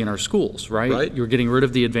literally in our schools, right? You're getting rid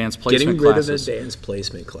of the advanced placement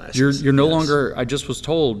classes. You're no longer, I just was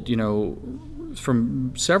told,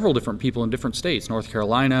 from several different people in different states, North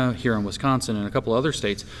Carolina, here in Wisconsin, and a couple other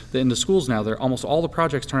states, that in the schools now, almost all the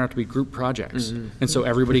projects turn out to be group projects. And so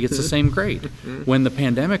everybody gets the same grade. When the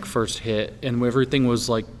pandemic first hit and everything was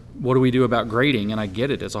like, what do we do about grading? And I get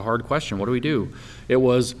it, it's a hard question. What do we do? It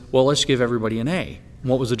was, well, let's give everybody an A.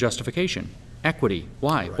 What was the justification? Equity.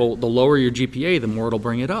 Why? Right. Well, the lower your GPA, the more it'll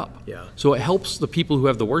bring it up. Yeah. So it helps the people who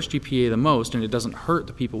have the worst GPA the most, and it doesn't hurt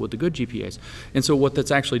the people with the good GPAs. And so what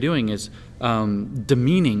that's actually doing is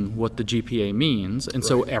demeaning what the GPA means, and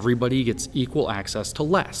so everybody gets equal access to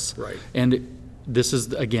less. Right. And this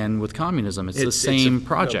is, again, with communism. It's the same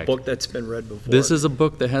project. It's a book that's been read before. This is a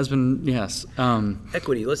book that has been, yes.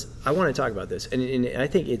 Equity. I want to talk about this, and I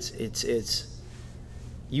think it's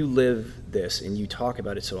you live this and you talk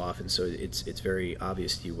about it so often, so it's very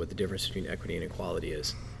obvious to you what the difference between equity and equality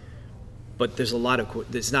is. But there's a lot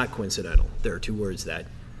of it's not coincidental. There are two words that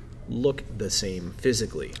look the same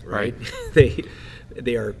physically, right?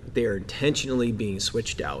 They are intentionally being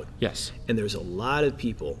switched out. Yes. And there's a lot of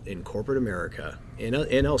people in corporate America and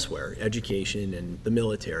elsewhere, education and the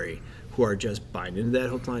military, who are just buying into that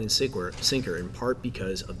hook, line, and sinker in part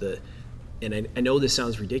because of and I know this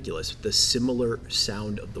sounds ridiculous, the similar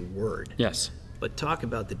sound of the word. Yes. But talk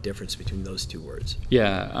about the difference between those two words.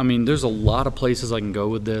 Yeah, I mean, there's a lot of places I can go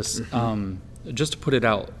with this. Just to put it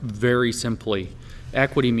out very simply,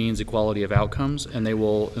 equity means equality of outcomes, and the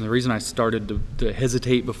reason I started to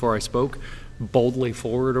hesitate before I spoke boldly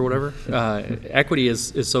forward or whatever, equity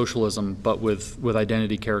is socialism, but with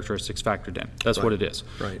identity characteristics factored in. That's what it is.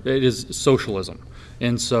 Right. It is socialism.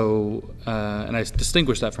 And so, and I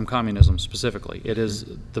distinguish that from communism specifically. It is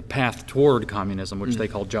the path toward communism, which they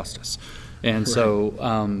call justice. And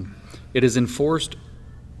so it is enforced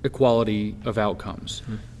equality of outcomes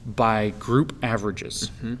by group averages.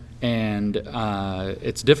 And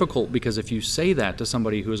it's difficult because if you say that to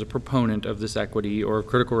somebody who is a proponent of this equity or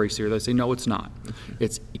critical race theory, they say, no, it's not.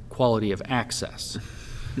 It's equality of access.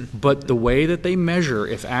 But the way that they measure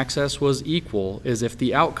if access was equal is if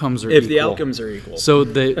the outcomes are equal. If the outcomes are equal. So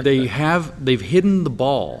they've hidden the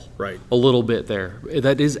ball a little bit there.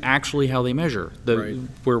 That is actually how they measure,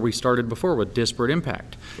 where we started before with disparate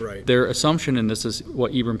impact. Right. Their assumption, and this is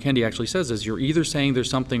what Ibram Kendi actually says, is you're either saying there's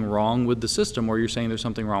something wrong with the system or you're saying there's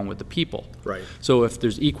something wrong with the people. Right. So if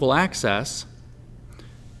there's equal access,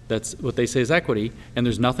 that's what they say is equity, and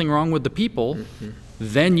there's nothing wrong with the people,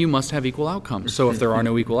 then you must have equal outcomes. So if there are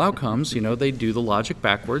no equal outcomes, they do the logic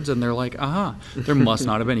backwards, and they're like, there must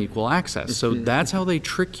not have been equal access. So that's how they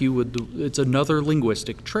trick you it's another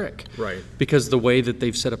linguistic trick. Right. Because the way that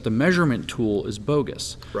they've set up the measurement tool is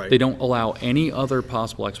bogus. Right. They don't allow any other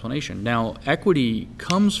possible explanation. Now, equity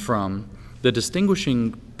comes from the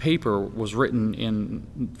distinguishing paper was written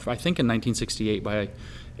I think in 1968 by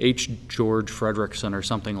H. George Frederickson or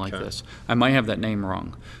something like this. I might have that name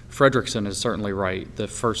wrong. Frederickson is certainly right. The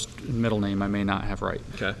first and middle name I may not have right.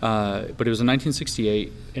 Okay. But it was in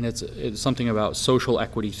 1968, and it's something about social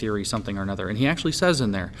equity theory, something or another. And he actually says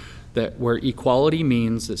in there that where equality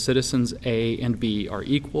means that citizens A and B are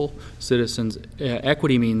equal,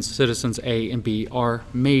 equity means citizens A and B are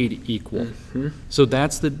made equal. So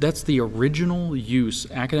that's the original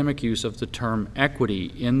academic use of the term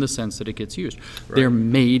equity in the sense that it gets used. Right. They're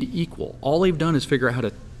made equal. All they've done is figure out how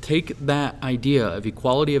to take that idea of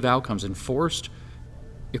equality of outcomes, enforced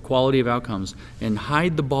equality of outcomes, and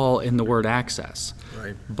hide the ball in the word access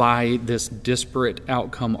by this disparate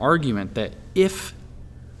outcome argument that if,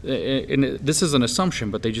 and this is an assumption,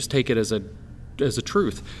 but they just take it as a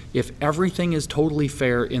truth. If everything is totally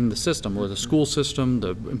fair in the system, or the school system,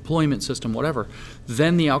 the employment system, whatever,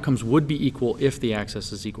 then the outcomes would be equal if the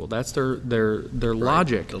access is equal. That's their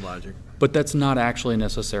logic. The logic. But that's not actually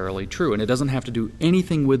necessarily true, and it doesn't have to do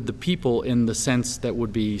anything with the people in the sense that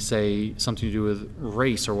would be, say, something to do with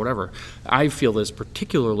race or whatever. I feel this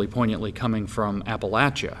particularly poignantly coming from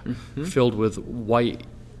Appalachia, filled with white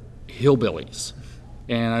hillbillies.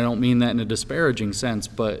 And I don't mean that in a disparaging sense,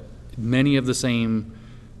 but many of the same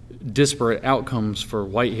disparate outcomes for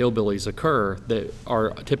white hillbillies occur that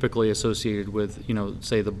are typically associated with,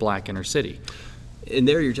 say, the black inner city. And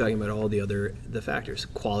there you're talking about all the factors,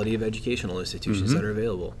 quality of educational institutions that are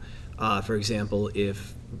available. For example,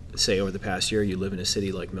 if, say, over the past year you live in a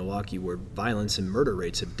city like Milwaukee where violence and murder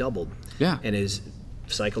rates have doubled, and is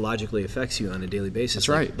psychologically affects you on a daily basis, that's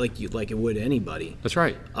right, like it would anybody. That's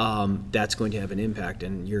right. That's going to have an impact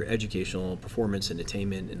on your educational performance and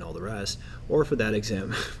attainment and all the rest. Or for that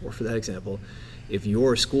example, if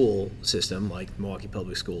your school system, like Milwaukee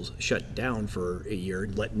Public Schools, shut down for a year,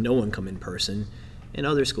 let no one come in person, and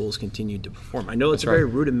other schools continued to perform. I know it's a very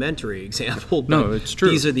rudimentary example, but no, it's true.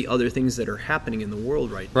 These are the other things that are happening in the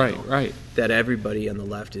world right now. Right. That everybody on the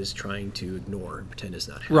left is trying to ignore and pretend is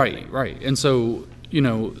not happening. Right. And so,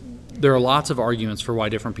 there are lots of arguments for why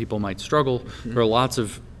different people might struggle. There are lots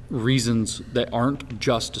of reasons that aren't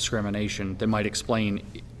just discrimination that might explain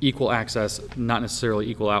equal access, not necessarily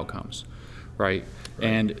equal outcomes, right?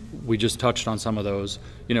 And we just touched on some of those.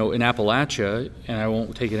 In Appalachia, and I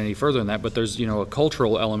won't take it any further than that, but there's, a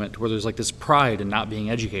cultural element where there's like this pride in not being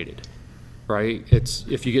educated, right? It's,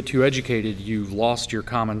 if you get too educated, you've lost your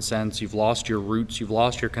common sense, you've lost your roots, you've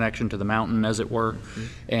lost your connection to the mountain, as it were,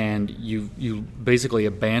 and you basically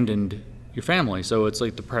abandoned your family. So it's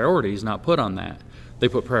like the priority is not put on that. They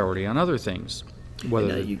put priority on other things.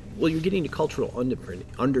 You're getting to cultural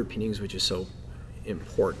underpinnings, which is so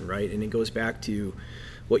important, right? And it goes back to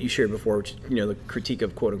what you shared before, which the critique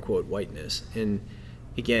of quote-unquote whiteness. And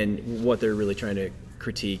again, what they're really trying to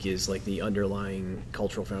critique is like the underlying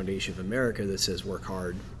cultural foundation of America that says work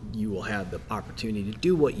hard, you will have the opportunity to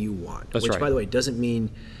do what you want. That's which, right. By the way, doesn't mean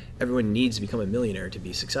everyone needs to become a millionaire to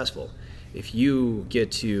be successful. If you get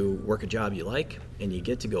to work a job you like, and you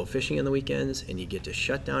get to go fishing on the weekends, and you get to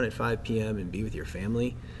shut down at 5 p.m. and be with your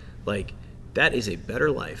family, like, that is a better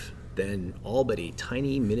life than all but a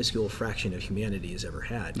tiny, minuscule fraction of humanity has ever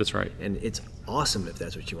had. That's right. And it's awesome if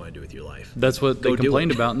that's what you want to do with your life. That's what they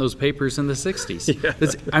complained about in those papers in the 60s. Yeah.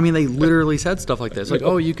 They literally said stuff like this. Like,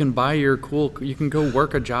 you can you can go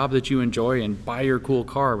work a job that you enjoy and buy your cool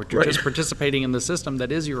car, but you're just participating in the system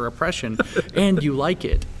that is your oppression, and you like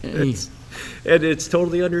it. And it's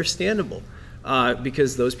totally understandable.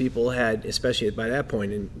 Because those people had, especially by that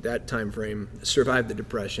point in that time frame, survived the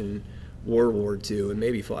Depression, World War II, and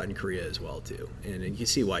maybe fought in Korea as well too. And you can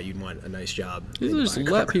see why you'd want a nice job. You just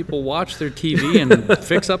let people watch their TV and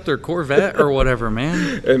fix up their Corvette or whatever,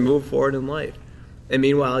 man, and move forward in life. And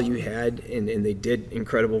meanwhile, you had, and they did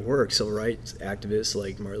incredible work, civil rights activists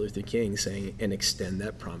like Martin Luther King saying, and extend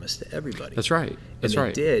that promise to everybody. That's right. That's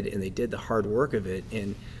right. And they did the hard work of it.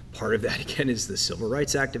 And part of that, again, is the Civil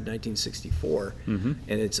Rights Act of 1964, and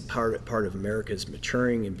it's a part of America's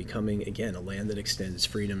maturing and becoming, again, a land that extends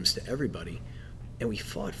freedoms to everybody. And we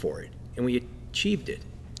fought for it, and we achieved it.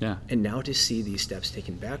 Yeah. And now to see these steps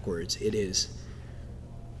taken backwards, it is,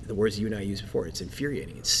 the words you and I used before, it's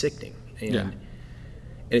infuriating, it's sickening. And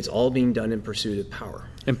it's all being done in pursuit of power.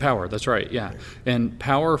 And power, that's right, yeah. And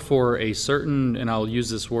power for a certain, and I'll use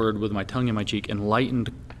this word with my tongue in my cheek,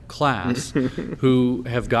 enlightened class who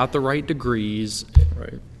have got the right degrees.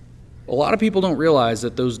 Right. A lot of people don't realize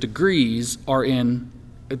that those degrees are in,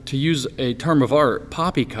 to use a term of art,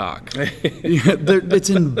 poppycock. It's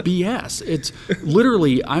in BS. It's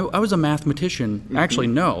literally, I was a mathematician. Actually,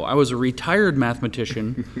 no, I was a retired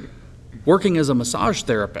mathematician working as a massage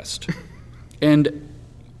therapist. And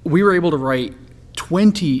we were able to write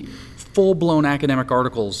 20 full-blown academic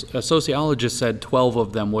articles. A sociologist said 12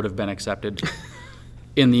 of them would have been accepted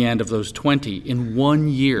in the end of those 20 in 1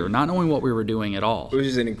 year, not knowing what we were doing at all. Which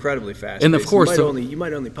is an incredibly fast And pace. of course, you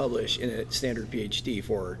might only publish in a standard PhD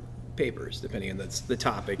for papers, depending on the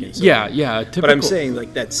topic. And so Yeah. But I'm saying,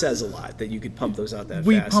 like, that says a lot that you could pump those out that fast.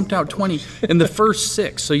 We pumped out 20 in the first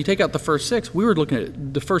 6. So you take out the first 6. We were looking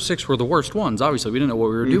at the first 6 were the worst ones. Obviously, we didn't know what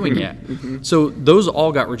we were doing yet. So those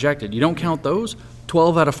all got rejected. You don't count those.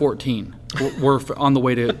 12 out of 14 were on the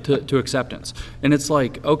way to acceptance. And it's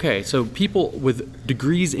like, okay, so people with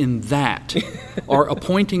degrees in that are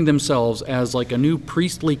appointing themselves as like a new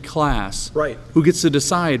priestly class, right, who gets to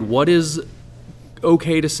decide what is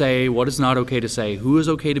okay to say, what is not okay to say, who is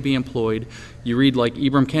okay to be employed. You read, like,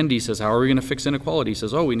 Ibram Kendi says, how are we going to fix inequality? He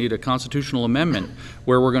says, we need a constitutional amendment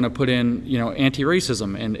where we're going to put in,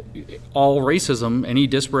 anti-racism, and all racism, any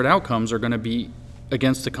disparate outcomes are going to be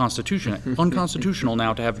against the Constitution. Unconstitutional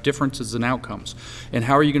now to have differences in outcomes. And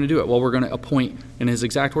how are you going to do it? Well, we're going to appoint, in his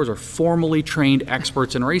exact words, are formally trained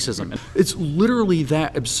experts in racism. It's literally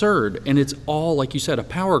that absurd, and it's all, like you said, a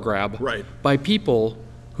power grab by people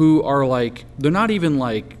who are like, they're not even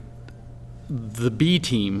like the B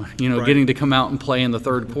team, Right. getting to come out and play in the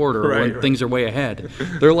third quarter when things are way ahead.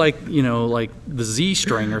 They're like, like the Z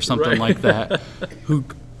string or something like that,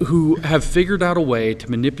 who have figured out a way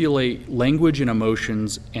to manipulate language and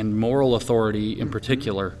emotions and moral authority in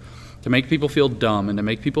particular to make people feel dumb and to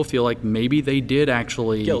make people feel like maybe they did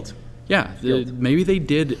actually... Guilt. Yeah, maybe they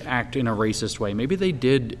did act in a racist way. Maybe they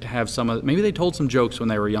did have maybe they told some jokes when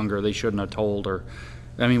they were younger they shouldn't have told, or...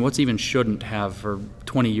 I mean, what's even shouldn't have for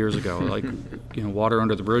 20 years ago? Like, water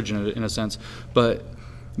under the bridge in a sense. But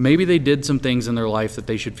maybe they did some things in their life that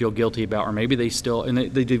they should feel guilty about, or maybe they still, and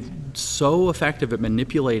they did so effective at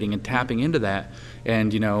manipulating and tapping into that.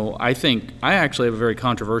 And, I think, I actually have a very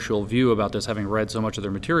controversial view about this, having read so much of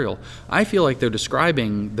their material. I feel like they're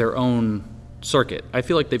describing their own circuit. I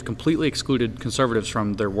feel like they've completely excluded conservatives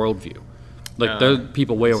from their worldview. Like, they're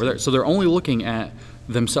people way over there. So they're only looking at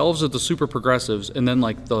themselves as the super progressives, and then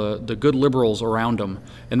like the good liberals around them,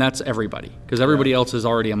 and that's everybody, because everybody else is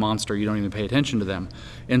already a monster. You don't even pay attention to them.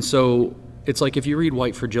 And so it's like if you read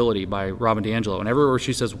White Fragility by Robin DiAngelo, and everywhere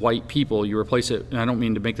she says white people, you replace it, and I don't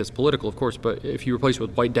mean to make this political, of course, but if you replace it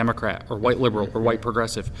with white Democrat or white liberal or white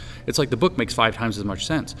progressive, it's like the book makes 5 times as much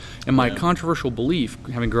sense. And my controversial belief,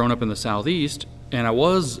 having grown up in the Southeast, and I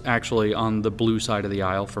was actually on the blue side of the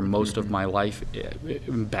aisle for most of my life,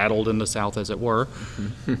 battled in the South, as it were.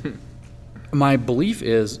 My belief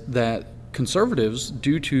is that conservatives,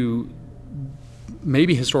 due to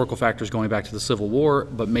maybe historical factors going back to the Civil War,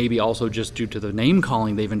 but maybe also just due to the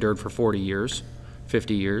name-calling they've endured for 40 years,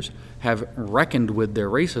 50 years, have reckoned with their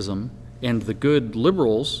racism, and the good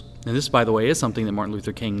liberals, and this, by the way, is something that Martin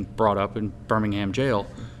Luther King brought up in Birmingham jail,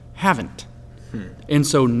 haven't. And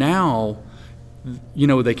so now...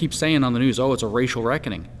 they keep saying on the news, it's a racial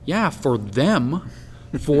reckoning. Yeah, for them,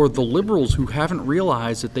 for the liberals who haven't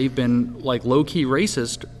realized that they've been like low-key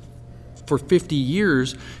racist for 50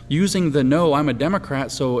 years, using the "no, I'm a Democrat,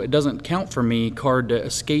 so it doesn't count for me" card to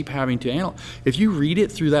escape having to analyze. If you read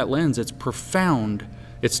it through that lens, it's profound.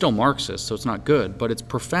 It's still Marxist, so it's not good, but it's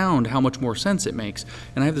profound how much more sense it makes.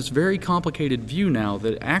 And I have this very complicated view now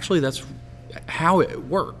that actually that's how it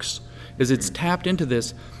works, is it's tapped into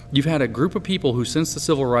this. You've had a group of people who, since the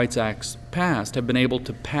Civil Rights Acts passed, have been able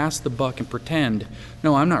to pass the buck and pretend,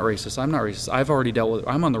 no, I'm not racist, I've already dealt with it,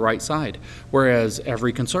 I'm on the right side. Whereas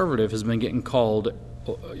every conservative has been getting called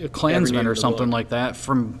a Klansman or something like that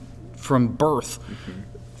from birth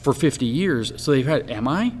for 50 years. So they've had, am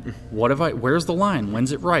I? What have I? Where's the line?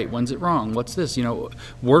 When's it right? When's it wrong? What's this?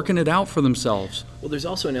 Working it out for themselves. Well, there's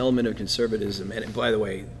also an element of conservatism, and by the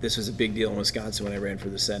way, this was a big deal in Wisconsin when I ran for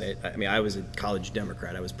the Senate. I mean, I was a college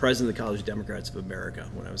Democrat. I was president of the College Democrats of America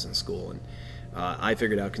when I was in school, and I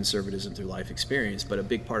figured out conservatism through life experience. But a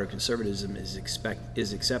big part of conservatism is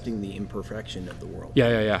accepting the imperfection of the world.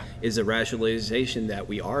 Yeah. Is a rationalization that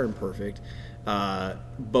we are imperfect,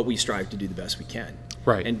 but we strive to do the best we can.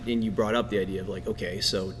 Right. And you brought up the idea of like, okay,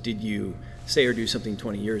 so did you say or do something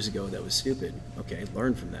 20 years ago that was stupid? Okay,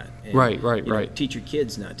 learn from that. And, Right. Teach your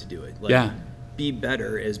kids not to do it. Be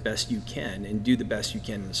better as best you can and do the best you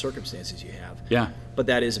can in the circumstances you have. Yeah. But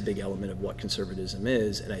that is a big element of what conservatism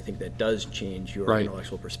is, and I think that does change your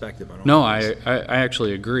intellectual perspective on all No, this. I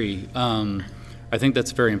actually agree. I think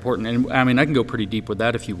that's very important. And I mean, I can go pretty deep with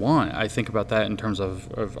that if you want. I think about that in terms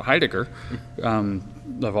of Heidegger,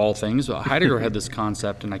 of all things. Heidegger had this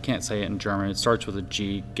concept, and I can't say it in German. It starts with a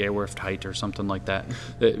G, Gewerftheit or something like that.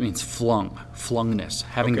 It means flungness,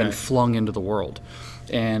 having been flung into the world.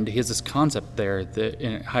 And he has this concept there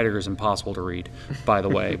that Heidegger's impossible to read, by the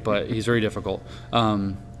way, but he's very difficult.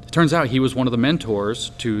 It turns out he was one of the mentors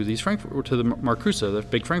to the Marcuse, the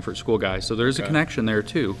big Frankfurt School guys. So there's a connection there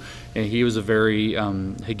too. And he was a very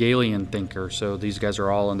Hegelian thinker. So these guys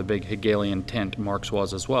are all in the big Hegelian tent. Marx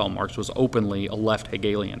was as well. Marx was openly a left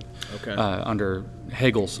Hegelian under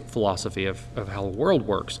Hegel's philosophy of how the world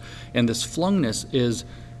works. And this flungness is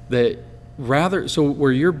that rather, so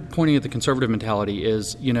where you're pointing at the conservative mentality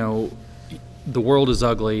is, the world is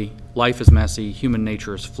ugly, life is messy, human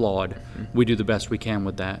nature is flawed. We do the best we can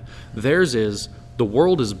with that. Theirs is, the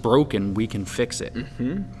world is broken, we can fix it.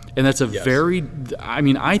 And that's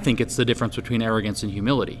I think it's the difference between arrogance and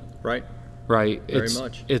humility. Right. Very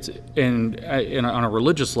much. And on a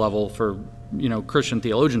religious level, for Christian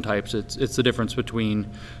theologian types, it's the difference between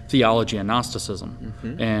theology and Gnosticism,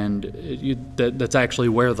 and that's actually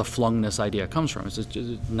where the flungness idea comes from.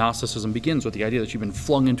 Gnosticism begins with the idea that you've been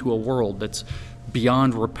flung into a world that's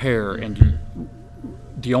beyond repair, and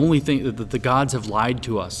the only thing that the gods have lied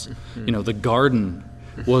to us. The garden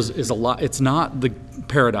is a lot. It's not the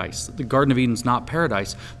paradise. The Garden of Eden's not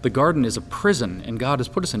paradise. The garden is a prison, and God has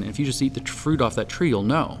put us in it. If you just eat the fruit off that tree, you'll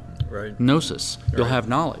know. Gnosis. You'll have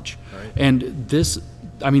knowledge. Right. And this,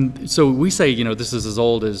 so we say, this is as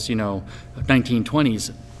old as,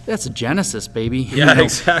 1920s. That's Genesis, baby. Yeah,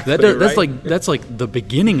 exactly. That's like the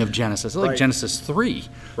beginning of Genesis. It's like Genesis 3.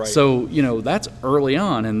 Right. So that's early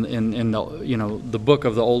on in the the book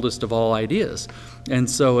of the oldest of all ideas, and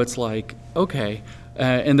so it's like okay,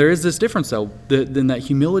 and there is this difference though, in that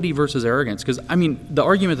humility versus arrogance. Because the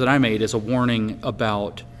argument that I made is a warning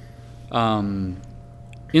about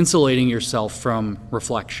insulating yourself from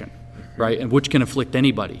reflection. Right, and which can afflict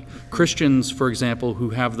anybody. Christians, for example,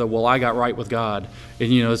 who have I got right with God,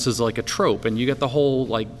 and this is like a trope, and you get the whole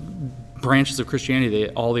branches of Christianity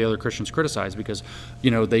that all the other Christians criticize because,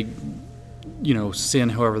 they, sin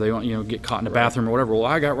however they want, get caught in a bathroom or whatever. Well,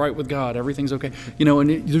 I got right with God, everything's okay,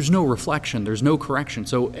 and there's no reflection, there's no correction.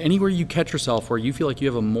 So anywhere you catch yourself where you feel like you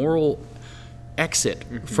have a moral exit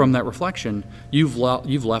from that reflection, you've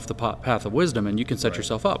left the path of wisdom, and you can set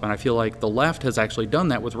yourself up. And I feel like the left has actually done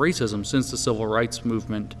that with racism since the civil rights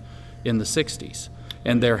movement in the 60s.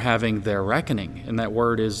 And they're having their reckoning, and that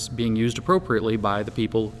word is being used appropriately by the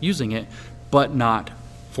people using it, but not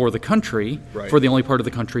for the country, for the only part of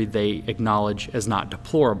the country they acknowledge as not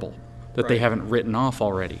deplorable, that they haven't written off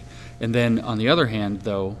already. And then on the other hand,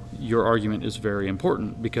 though, your argument is very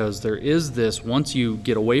important, because there is this, once you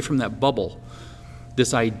get away from that bubble,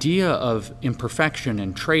 this idea of imperfection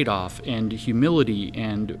and trade-off and humility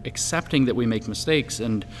and accepting that we make mistakes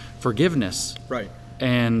and forgiveness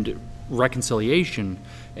and reconciliation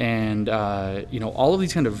and all of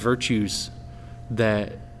these kind of virtues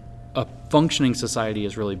that a functioning society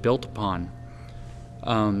is really built upon,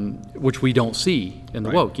 which we don't see in the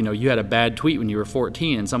woke. You had a bad tweet when you were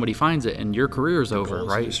 14 and somebody finds it and your career's over, goal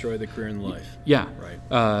is to destroy the career and life. Yeah.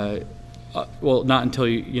 Right. Well, not until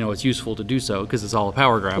it's useful to do so, because it's all a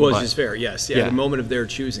power grab. Well, it's just fair, yes. Yeah, the moment of their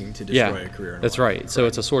choosing to destroy a career. That's right. So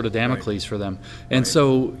it's a sword of Damocles for them. And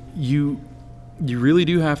so you really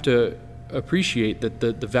do have to appreciate that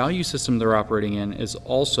the value system they're operating in is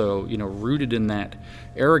also, rooted in that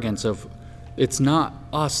arrogance of, it's not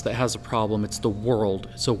us that has a problem, it's the world.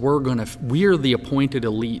 So we're the appointed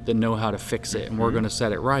elite that know how to fix it, and we're going to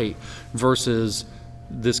set it right, versus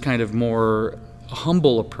this kind of more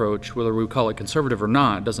humble approach, whether we call it conservative or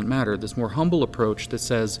not, doesn't matter. This more humble approach that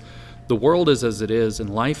says the world is as it is, and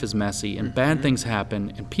life is messy, and bad things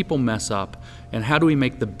happen, and people mess up, and how do we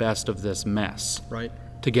make the best of this mess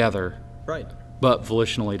together, but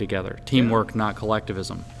volitionally together. Teamwork, not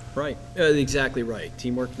collectivism. Right. Exactly right.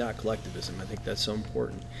 Teamwork, not collectivism. I think that's so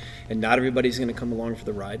important. And not everybody's going to come along for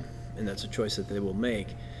the ride, and that's a choice that they will make.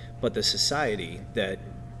 But the society that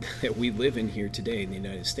we live in here today in the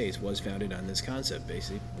United States was founded on this concept,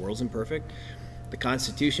 basically. World's imperfect. The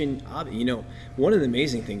Constitution, one of the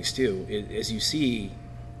amazing things, too, is you see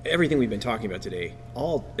everything we've been talking about today,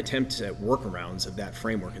 all attempts at workarounds of that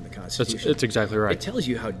framework in the Constitution. That's exactly right. It tells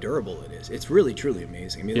you how durable it is. It's really, truly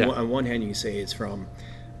amazing. On one hand, you can say it's from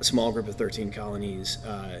a small group of 13 colonies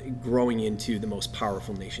growing into the most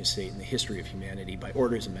powerful nation state in the history of humanity by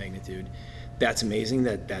orders of magnitude. That's amazing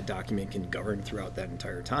that document can govern throughout that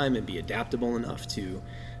entire time and be adaptable enough to,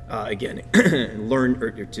 again, learn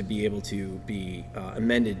or to be able to be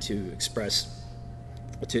amended to express,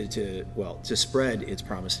 to spread its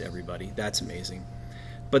promise to everybody. That's amazing.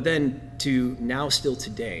 But then to now still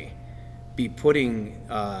today be putting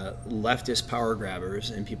leftist power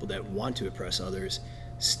grabbers and people that want to oppress others,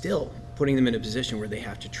 still putting them in a position where they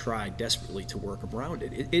have to try desperately to work around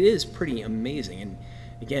it. It is pretty amazing. And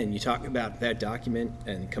again, you talk about that document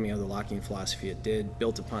and coming out of the Lockean philosophy it did,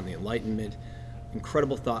 built upon the Enlightenment.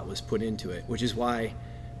 Incredible thought was put into it, which is why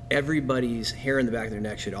everybody's hair in the back of their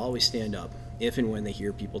neck should always stand up if and when they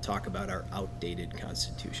hear people talk about our outdated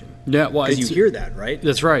Constitution. Yeah, well, because you hear that, right?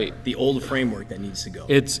 That's right. The old framework that needs to go.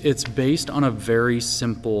 It's based on a very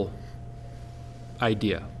simple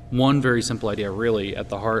idea. One very simple idea, really, at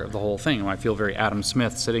the heart of the whole thing. I feel very Adam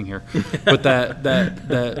Smith sitting here, but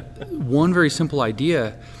that one very simple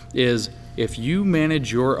idea is, if you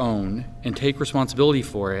manage your own and take responsibility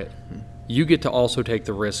for it, you get to also take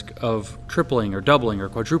the risk of tripling or doubling or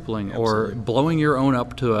quadrupling or blowing your own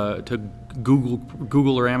up to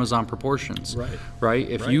Google or Amazon proportions. Right?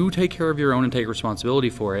 If you take care of your own and take responsibility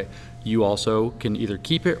for it, you also can either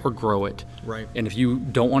keep it or grow it. Right. And if you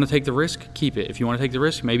don't want to take the risk, keep it. If you want to take the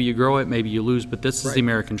risk, maybe you grow it, maybe you lose. But this is the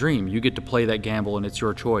American dream. You get to play that gamble, and it's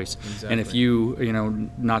your choice. Exactly. And if you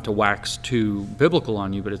not to wax too biblical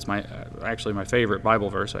on you, but it's actually my favorite Bible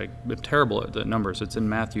verse. I'm terrible at the numbers. It's in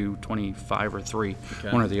Matthew 25 or 3,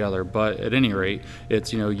 one or the other. But at any rate,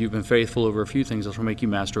 it's, you've been faithful over a few things, this will make you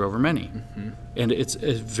master over many. And it's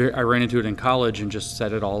very, I ran into it in college and just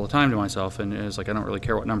said it all the time to myself, and it was like, I don't really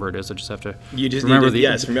care what number it is. I just have to remember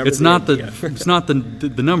it's not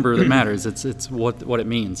the number that matters. It's what it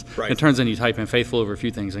means. Right. It turns in, you type in faithful over a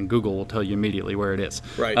few things, and Google will tell you immediately where it is.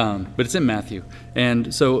 Right. But it's in Matthew,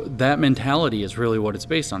 and so that mentality is really what it's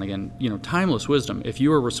based on. Again, timeless wisdom. If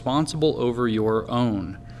you are responsible over your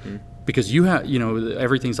own. Because you have,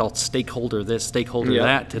 everything's all stakeholder this, stakeholder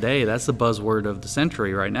that today. That's the buzzword of the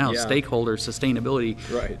century right now. Yeah. Stakeholder, sustainability,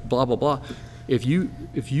 right. blah, blah, blah. If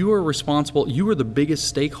you are responsible, you are the biggest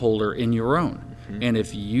stakeholder in your own. And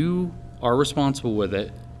if you are responsible with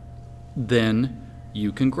it, then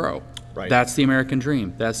you can grow. Right. That's the American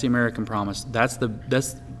dream. That's the American promise. That's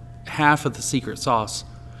half of the secret sauce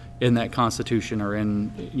in that Constitution, or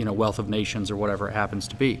in, Wealth of Nations, or whatever it happens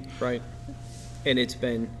to be. Right. And it's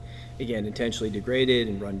been, again, intentionally degraded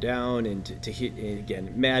and run down, and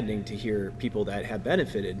again, maddening to hear people that have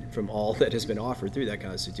benefited from all that has been offered through that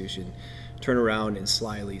Constitution turn around and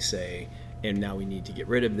slyly say, and now we need to get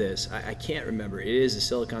rid of this. I can't remember. It is a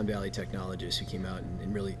Silicon Valley technologist who came out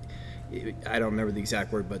and really, I don't remember the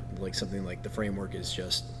exact word, but like something like the framework is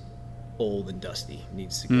just old and dusty,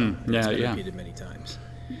 needs to go. It's been repeated many times.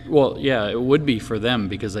 Well, yeah, it would be for them,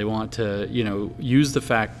 because they want to, use the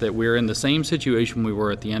fact that we're in the same situation we were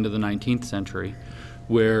at the end of the 19th century,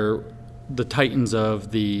 where the titans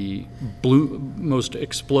of the most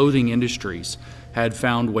exploding industries had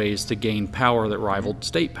found ways to gain power that rivaled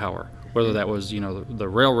state power, whether that was, the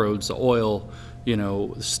railroads, the oil,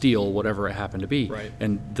 steel, whatever it happened to be. Right.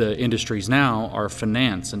 And the industries now are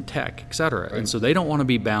finance and tech, et cetera. Right. And so they don't want to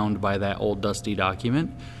be bound by that old dusty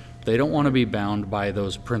document. They don't want to be bound by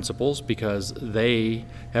those principles, because they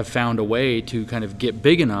have found a way to kind of get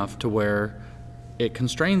big enough to where it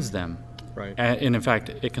constrains them. Right. And in fact,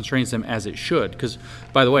 it constrains them as it should. Because,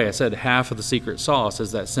 by the way, I said half of the secret sauce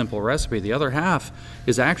is that simple recipe. The other half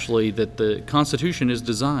is actually that the Constitution is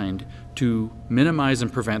designed to minimize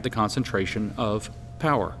and prevent the concentration of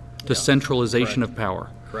power, the centralization of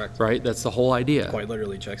power. Correct. Right? That's the whole idea. Quite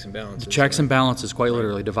literally checks and balances. Checks and balances, quite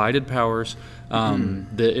literally. Divided powers.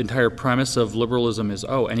 The entire premise of liberalism is,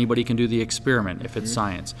 anybody can do the experiment if it's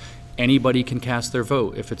science. Anybody can cast their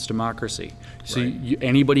vote if it's democracy. So you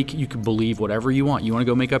can believe whatever you want. You want to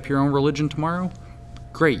go make up your own religion tomorrow?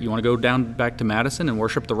 Great. You want to go back to Madison and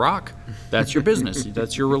worship the rock? That's your business.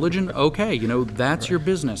 That's your religion? Okay. That's your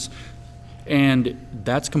business. And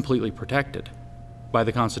that's completely protected by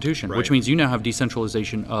the Constitution, which means you now have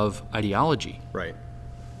decentralization of ideology.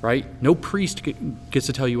 Right? No priest gets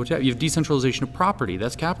to tell you what to have. You have decentralization of property.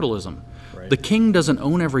 That's capitalism. Right. The king doesn't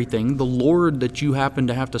own everything. The lord that you happen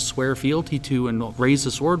to have to swear fealty to and raise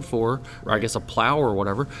a sword for, or I guess a plow or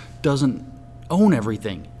whatever, doesn't own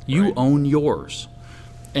everything. You own yours.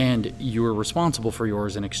 And you're responsible for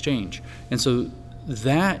yours in exchange. And so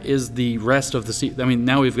that is the rest of the.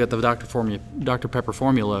 Now we've got the Dr. Pepper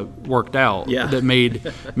formula worked out. Yeah. That made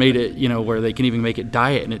it, where they can even make it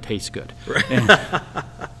diet and it tastes good. Right.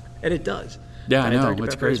 And it does. Yeah, and I know. Dr.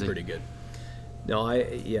 It's Pepper crazy. Is pretty good. No,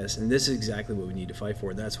 yes, and this is exactly what we need to fight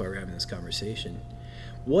for. That's why we're having this conversation.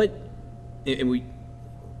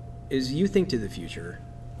 As you think to the future,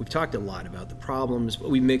 we've talked a lot about the problems,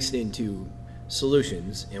 but we mixed into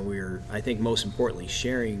solutions, and we're, I think, most importantly,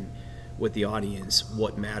 sharing with the audience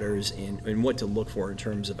what matters and what to look for in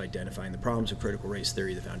terms of identifying the problems of critical race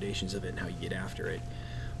theory, the foundations of it, and how you get after it.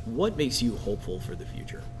 What makes you hopeful for the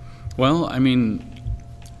future? Well,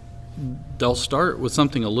 they'll start with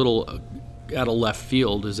something a little out of left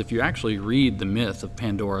field, is if you actually read the myth of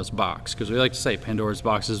Pandora's box, because we like to say Pandora's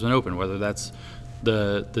box has been opened, whether that's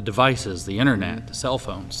the devices, the internet, the cell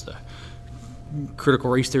phones, the critical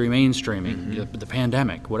race theory mainstreaming, the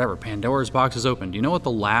pandemic, whatever. Pandora's box is open. Do you know what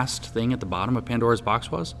the last thing at the bottom of Pandora's box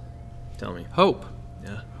was? Tell me. Hope.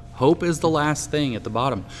 Yeah. Hope is the last thing at the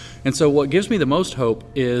bottom. And so what gives me the most hope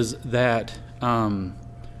is that,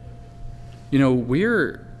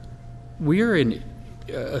 we're in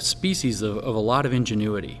a species of a lot of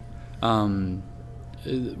ingenuity.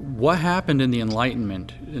 What happened in the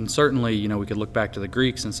Enlightenment, and certainly, we could look back to the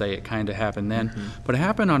Greeks and say it kind of happened then, but it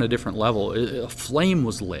happened on a different level. A flame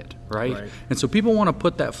was lit, right? And so people want to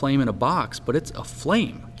put that flame in a box, but it's a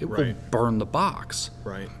flame. It will burn the box.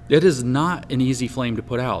 Right. It is not an easy flame to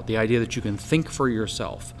put out. The idea that you can think for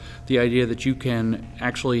yourself, the idea that you can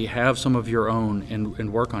actually have some of your own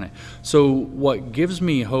and work on it. So what gives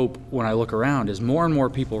me hope when I look around is more and more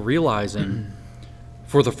people realizing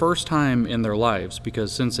for the first time in their lives,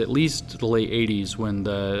 because since at least the late 80s, when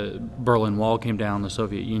the Berlin Wall came down, the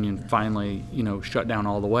Soviet Union finally, shut down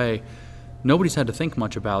all the way, nobody's had to think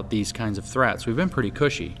much about these kinds of threats. We've been pretty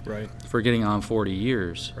cushy for getting on 40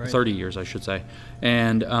 years, 30 years, I should say.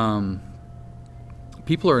 And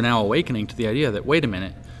people are now awakening to the idea that, wait a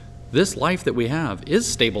minute, this life that we have is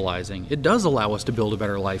stabilizing. It does allow us to build a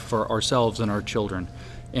better life for ourselves and our children.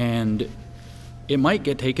 And it might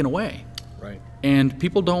get taken away. Right. And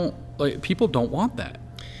people don't want that.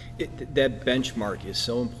 That benchmark is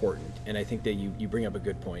so important, and I think that you bring up a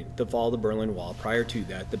good point. The fall of the Berlin Wall, prior to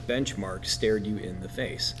that, the benchmark stared you in the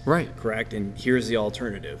face. Right. Correct? And here's the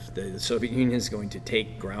alternative. The Soviet Union is going to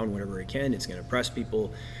take ground whenever it can. It's going to oppress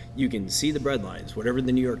people. You can see the breadlines, whatever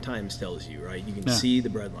the New York Times tells you, right? You can see the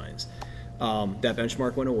breadlines. That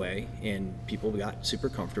benchmark went away, and people got super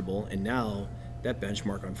comfortable, and now that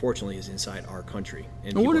benchmark, unfortunately, is inside our country.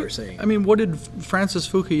 And people are saying... what did Francis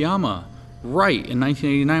Fukuyama write in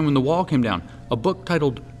 1989 when the wall came down? A book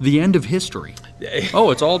titled The End of History. Oh,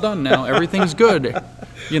 it's all done now. Everything's good.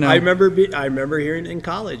 I remember hearing in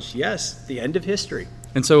college, yes, the end of history.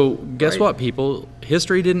 And so guess what, people?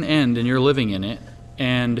 History didn't end, and you're living in it.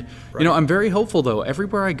 And, I'm very hopeful, though.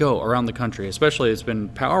 Everywhere I go around the country, especially it's been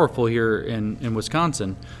powerful here in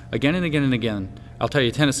Wisconsin, again and again and again. I'll tell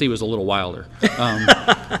you, Tennessee was a little wilder.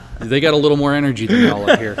 They got a little more energy than y'all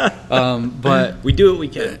up here. But we do what we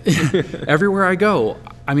can. Everywhere I go,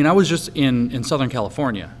 I was just in Southern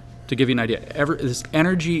California, to give you an idea. This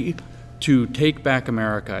energy to take back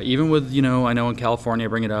America, even with, I know in California I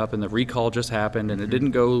bring it up, and the recall just happened, and it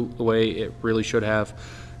didn't go the way it really should have,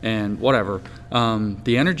 and whatever.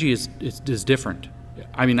 The energy is different.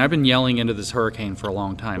 I've been yelling into this hurricane for a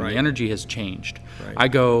long time. Right. The energy has changed.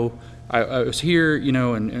 Right. I was here,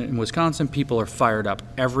 in Wisconsin, people are fired up.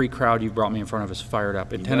 Every crowd you've brought me in front of is fired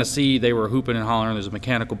up. In Tennessee, they were hooping and hollering. There's a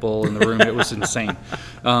mechanical bull in the room. It was insane.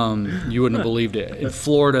 You wouldn't have believed it. In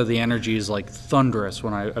Florida, the energy is like thunderous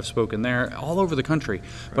when I've spoken there, all over the country.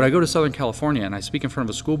 Right. But I go to Southern California, and I speak in front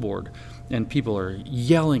of a school board, and people are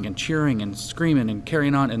yelling and cheering and screaming and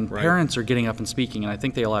carrying on, and parents are getting up and speaking. And I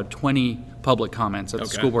think they allowed 20 public comments at the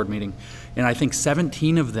school board meeting. And I think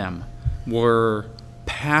 17 of them were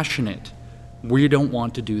passionate. We don't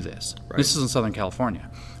want to do this. Right. This is in Southern California.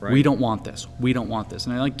 Right. We don't want this. We don't want this.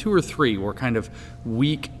 And like 2 or 3 were kind of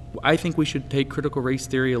weak. I think we should take critical race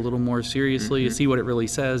theory a little more seriously, see what it really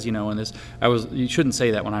says, and this. You shouldn't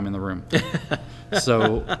say that when I'm in the room.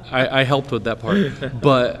 So I helped with that part.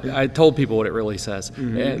 But I told people what it really says.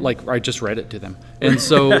 Like I just read it to them. And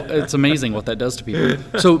so it's amazing what that does to people.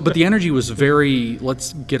 So, but the energy was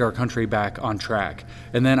let's get our country back on track.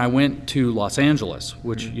 And then I went to Los Angeles,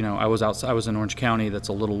 which, I was in Orange County. That's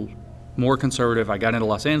a little more conservative. I got into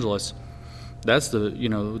Los Angeles. That's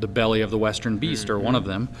the belly of the Western beast, or one of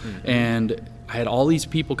them. And I had all these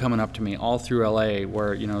people coming up to me all through LA,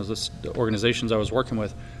 where, the organizations I was working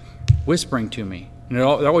with, whispering to me. And they're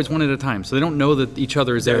always one at a time, so they don't know that each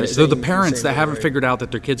other is there. They're the parents that haven't figured out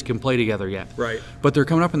that their kids can play together yet. Right. But they're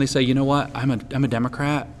coming up and they say, you know what, I'm a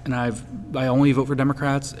Democrat, and I only vote for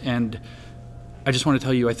Democrats, and I just want to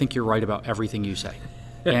tell you, I think you're right about everything you say.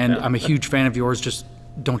 And I'm a huge fan of yours, just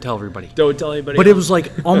don't tell everybody. Don't tell anybody But else. It was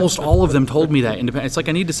like almost all of them told me that. It's like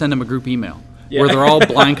I need to send them a group email where they're all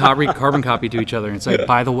blind carbon copy to each other and say,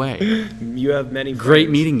 by the way, you have many friends. Great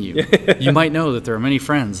meeting you. You might know that there are many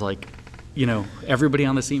friends, like, everybody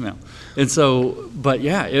on this email. And so, but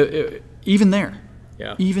even there.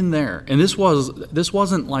 And this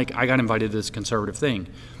wasn't like I got invited to this conservative thing.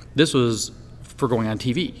 This was for going on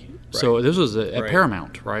TV. Right. So this was at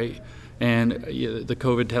Paramount, right? And the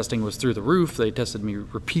COVID testing was through the roof. They tested me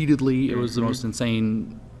repeatedly. It was the most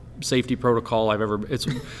insane safety protocol I've ever. It's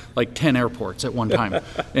like 10 airports at one time.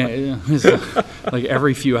 And it's like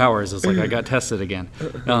every few hours, it's like I got tested again,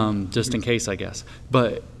 just in case, I guess.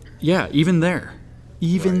 But even there.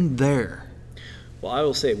 Well, I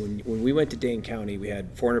will say, when we went to Dane County, we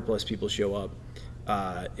had 400 plus people show up.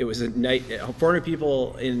 It was a night, 400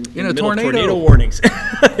 people in the middle of tornado warnings.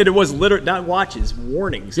 And it was not watches,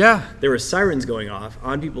 warnings. Yeah. There were sirens going off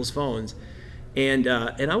on people's phones. And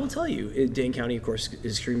I will tell you, Dane County, of course,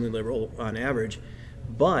 is extremely liberal on average.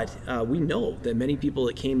 But we know that many people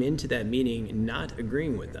that came into that meeting not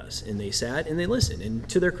agreeing with us, and they sat and they listened. And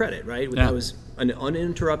to their credit, right? Yeah. That was an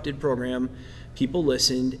uninterrupted program. People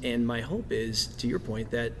listened. And my hope is, to your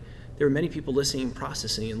point, that there are many people listening,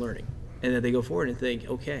 processing, and learning. And then they go forward and think,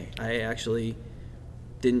 okay, I actually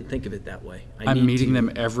didn't think of it that way. I'm meeting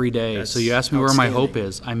them every day. So you asked me where my hope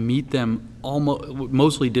is. I meet them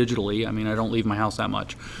mostly digitally. I don't leave my house that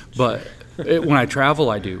much. But when I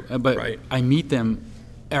travel, I do. But I meet them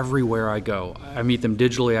everywhere I go. I meet them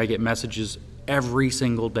digitally. I get messages every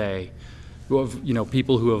single day.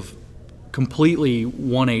 People who have completely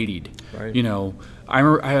 180'd. Right. You know, I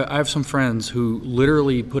have some friends who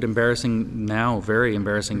literally put very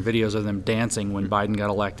embarrassing videos of them dancing when Biden got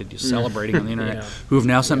elected, just celebrating on the internet, who have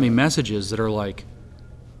now sent me messages that are like,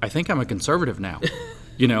 I think I'm a conservative now.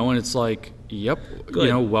 You know, and it's like, yep, Good. You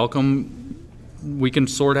know, welcome. We can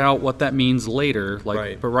sort out what that means later.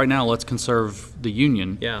 But right now, let's conserve the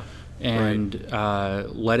union. Yeah. And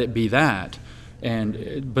let it be that.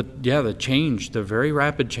 But the change, the very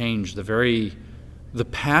rapid change, the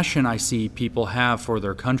passion I see people have for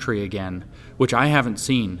their country again, which I haven't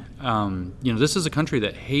seen. You know, this is a country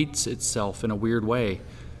that hates itself in a weird way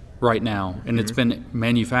right now, and it's been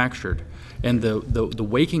manufactured. And the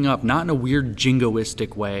waking up, not in a weird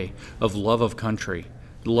jingoistic way, of love of country,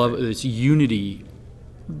 love, this unity.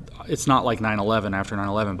 It's not like 9/11 after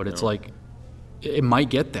 9/11, but it's like it might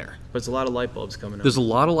get there. But there's a lot of light bulbs coming up. There's a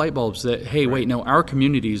lot of light bulbs that, hey, wait, no, our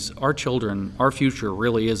communities, our children, our future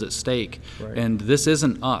really is at stake. Right. And this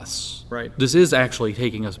isn't us. Right. This is actually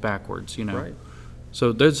taking us backwards, you know. Right.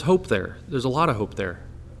 So there's hope there. There's a lot of hope there.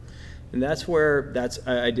 And that's where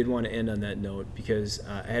I did want to end on that note, because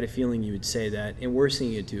I had a feeling you would say that, and we're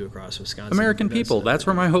seeing it too across Wisconsin. American people, that's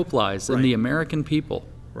where my hope lies, in the American people.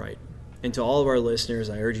 Right. And to all of our listeners,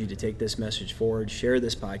 I urge you to take this message forward, share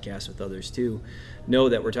this podcast with others too. Know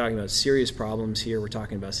that we're talking about serious problems here. We're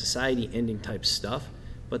talking about society-ending type stuff,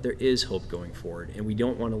 but there is hope going forward, and we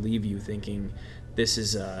don't want to leave you thinking this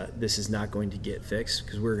is not going to get fixed,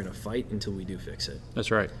 because we're going to fight until we do fix it.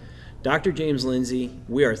 That's right. Dr. James Lindsay,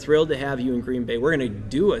 we are thrilled to have you in Green Bay. We're going to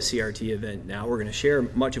do a CRT event now. We're going to share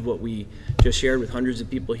much of what we just shared with hundreds of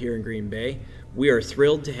people here in Green Bay. We are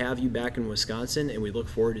thrilled to have you back in Wisconsin, and we look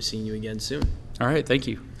forward to seeing you again soon. All right, thank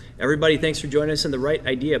you. Everybody, thanks for joining us on the Right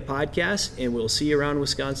Idea podcast, and we'll see you around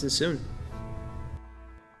Wisconsin soon.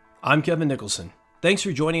 I'm Kevin Nicholson. Thanks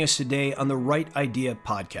for joining us today on the Right Idea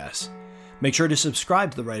podcast. Make sure to subscribe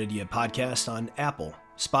to the Right Idea podcast on Apple,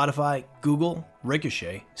 Spotify, Google,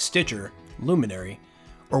 Ricochet, Stitcher, Luminary,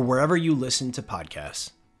 or wherever you listen to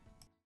podcasts.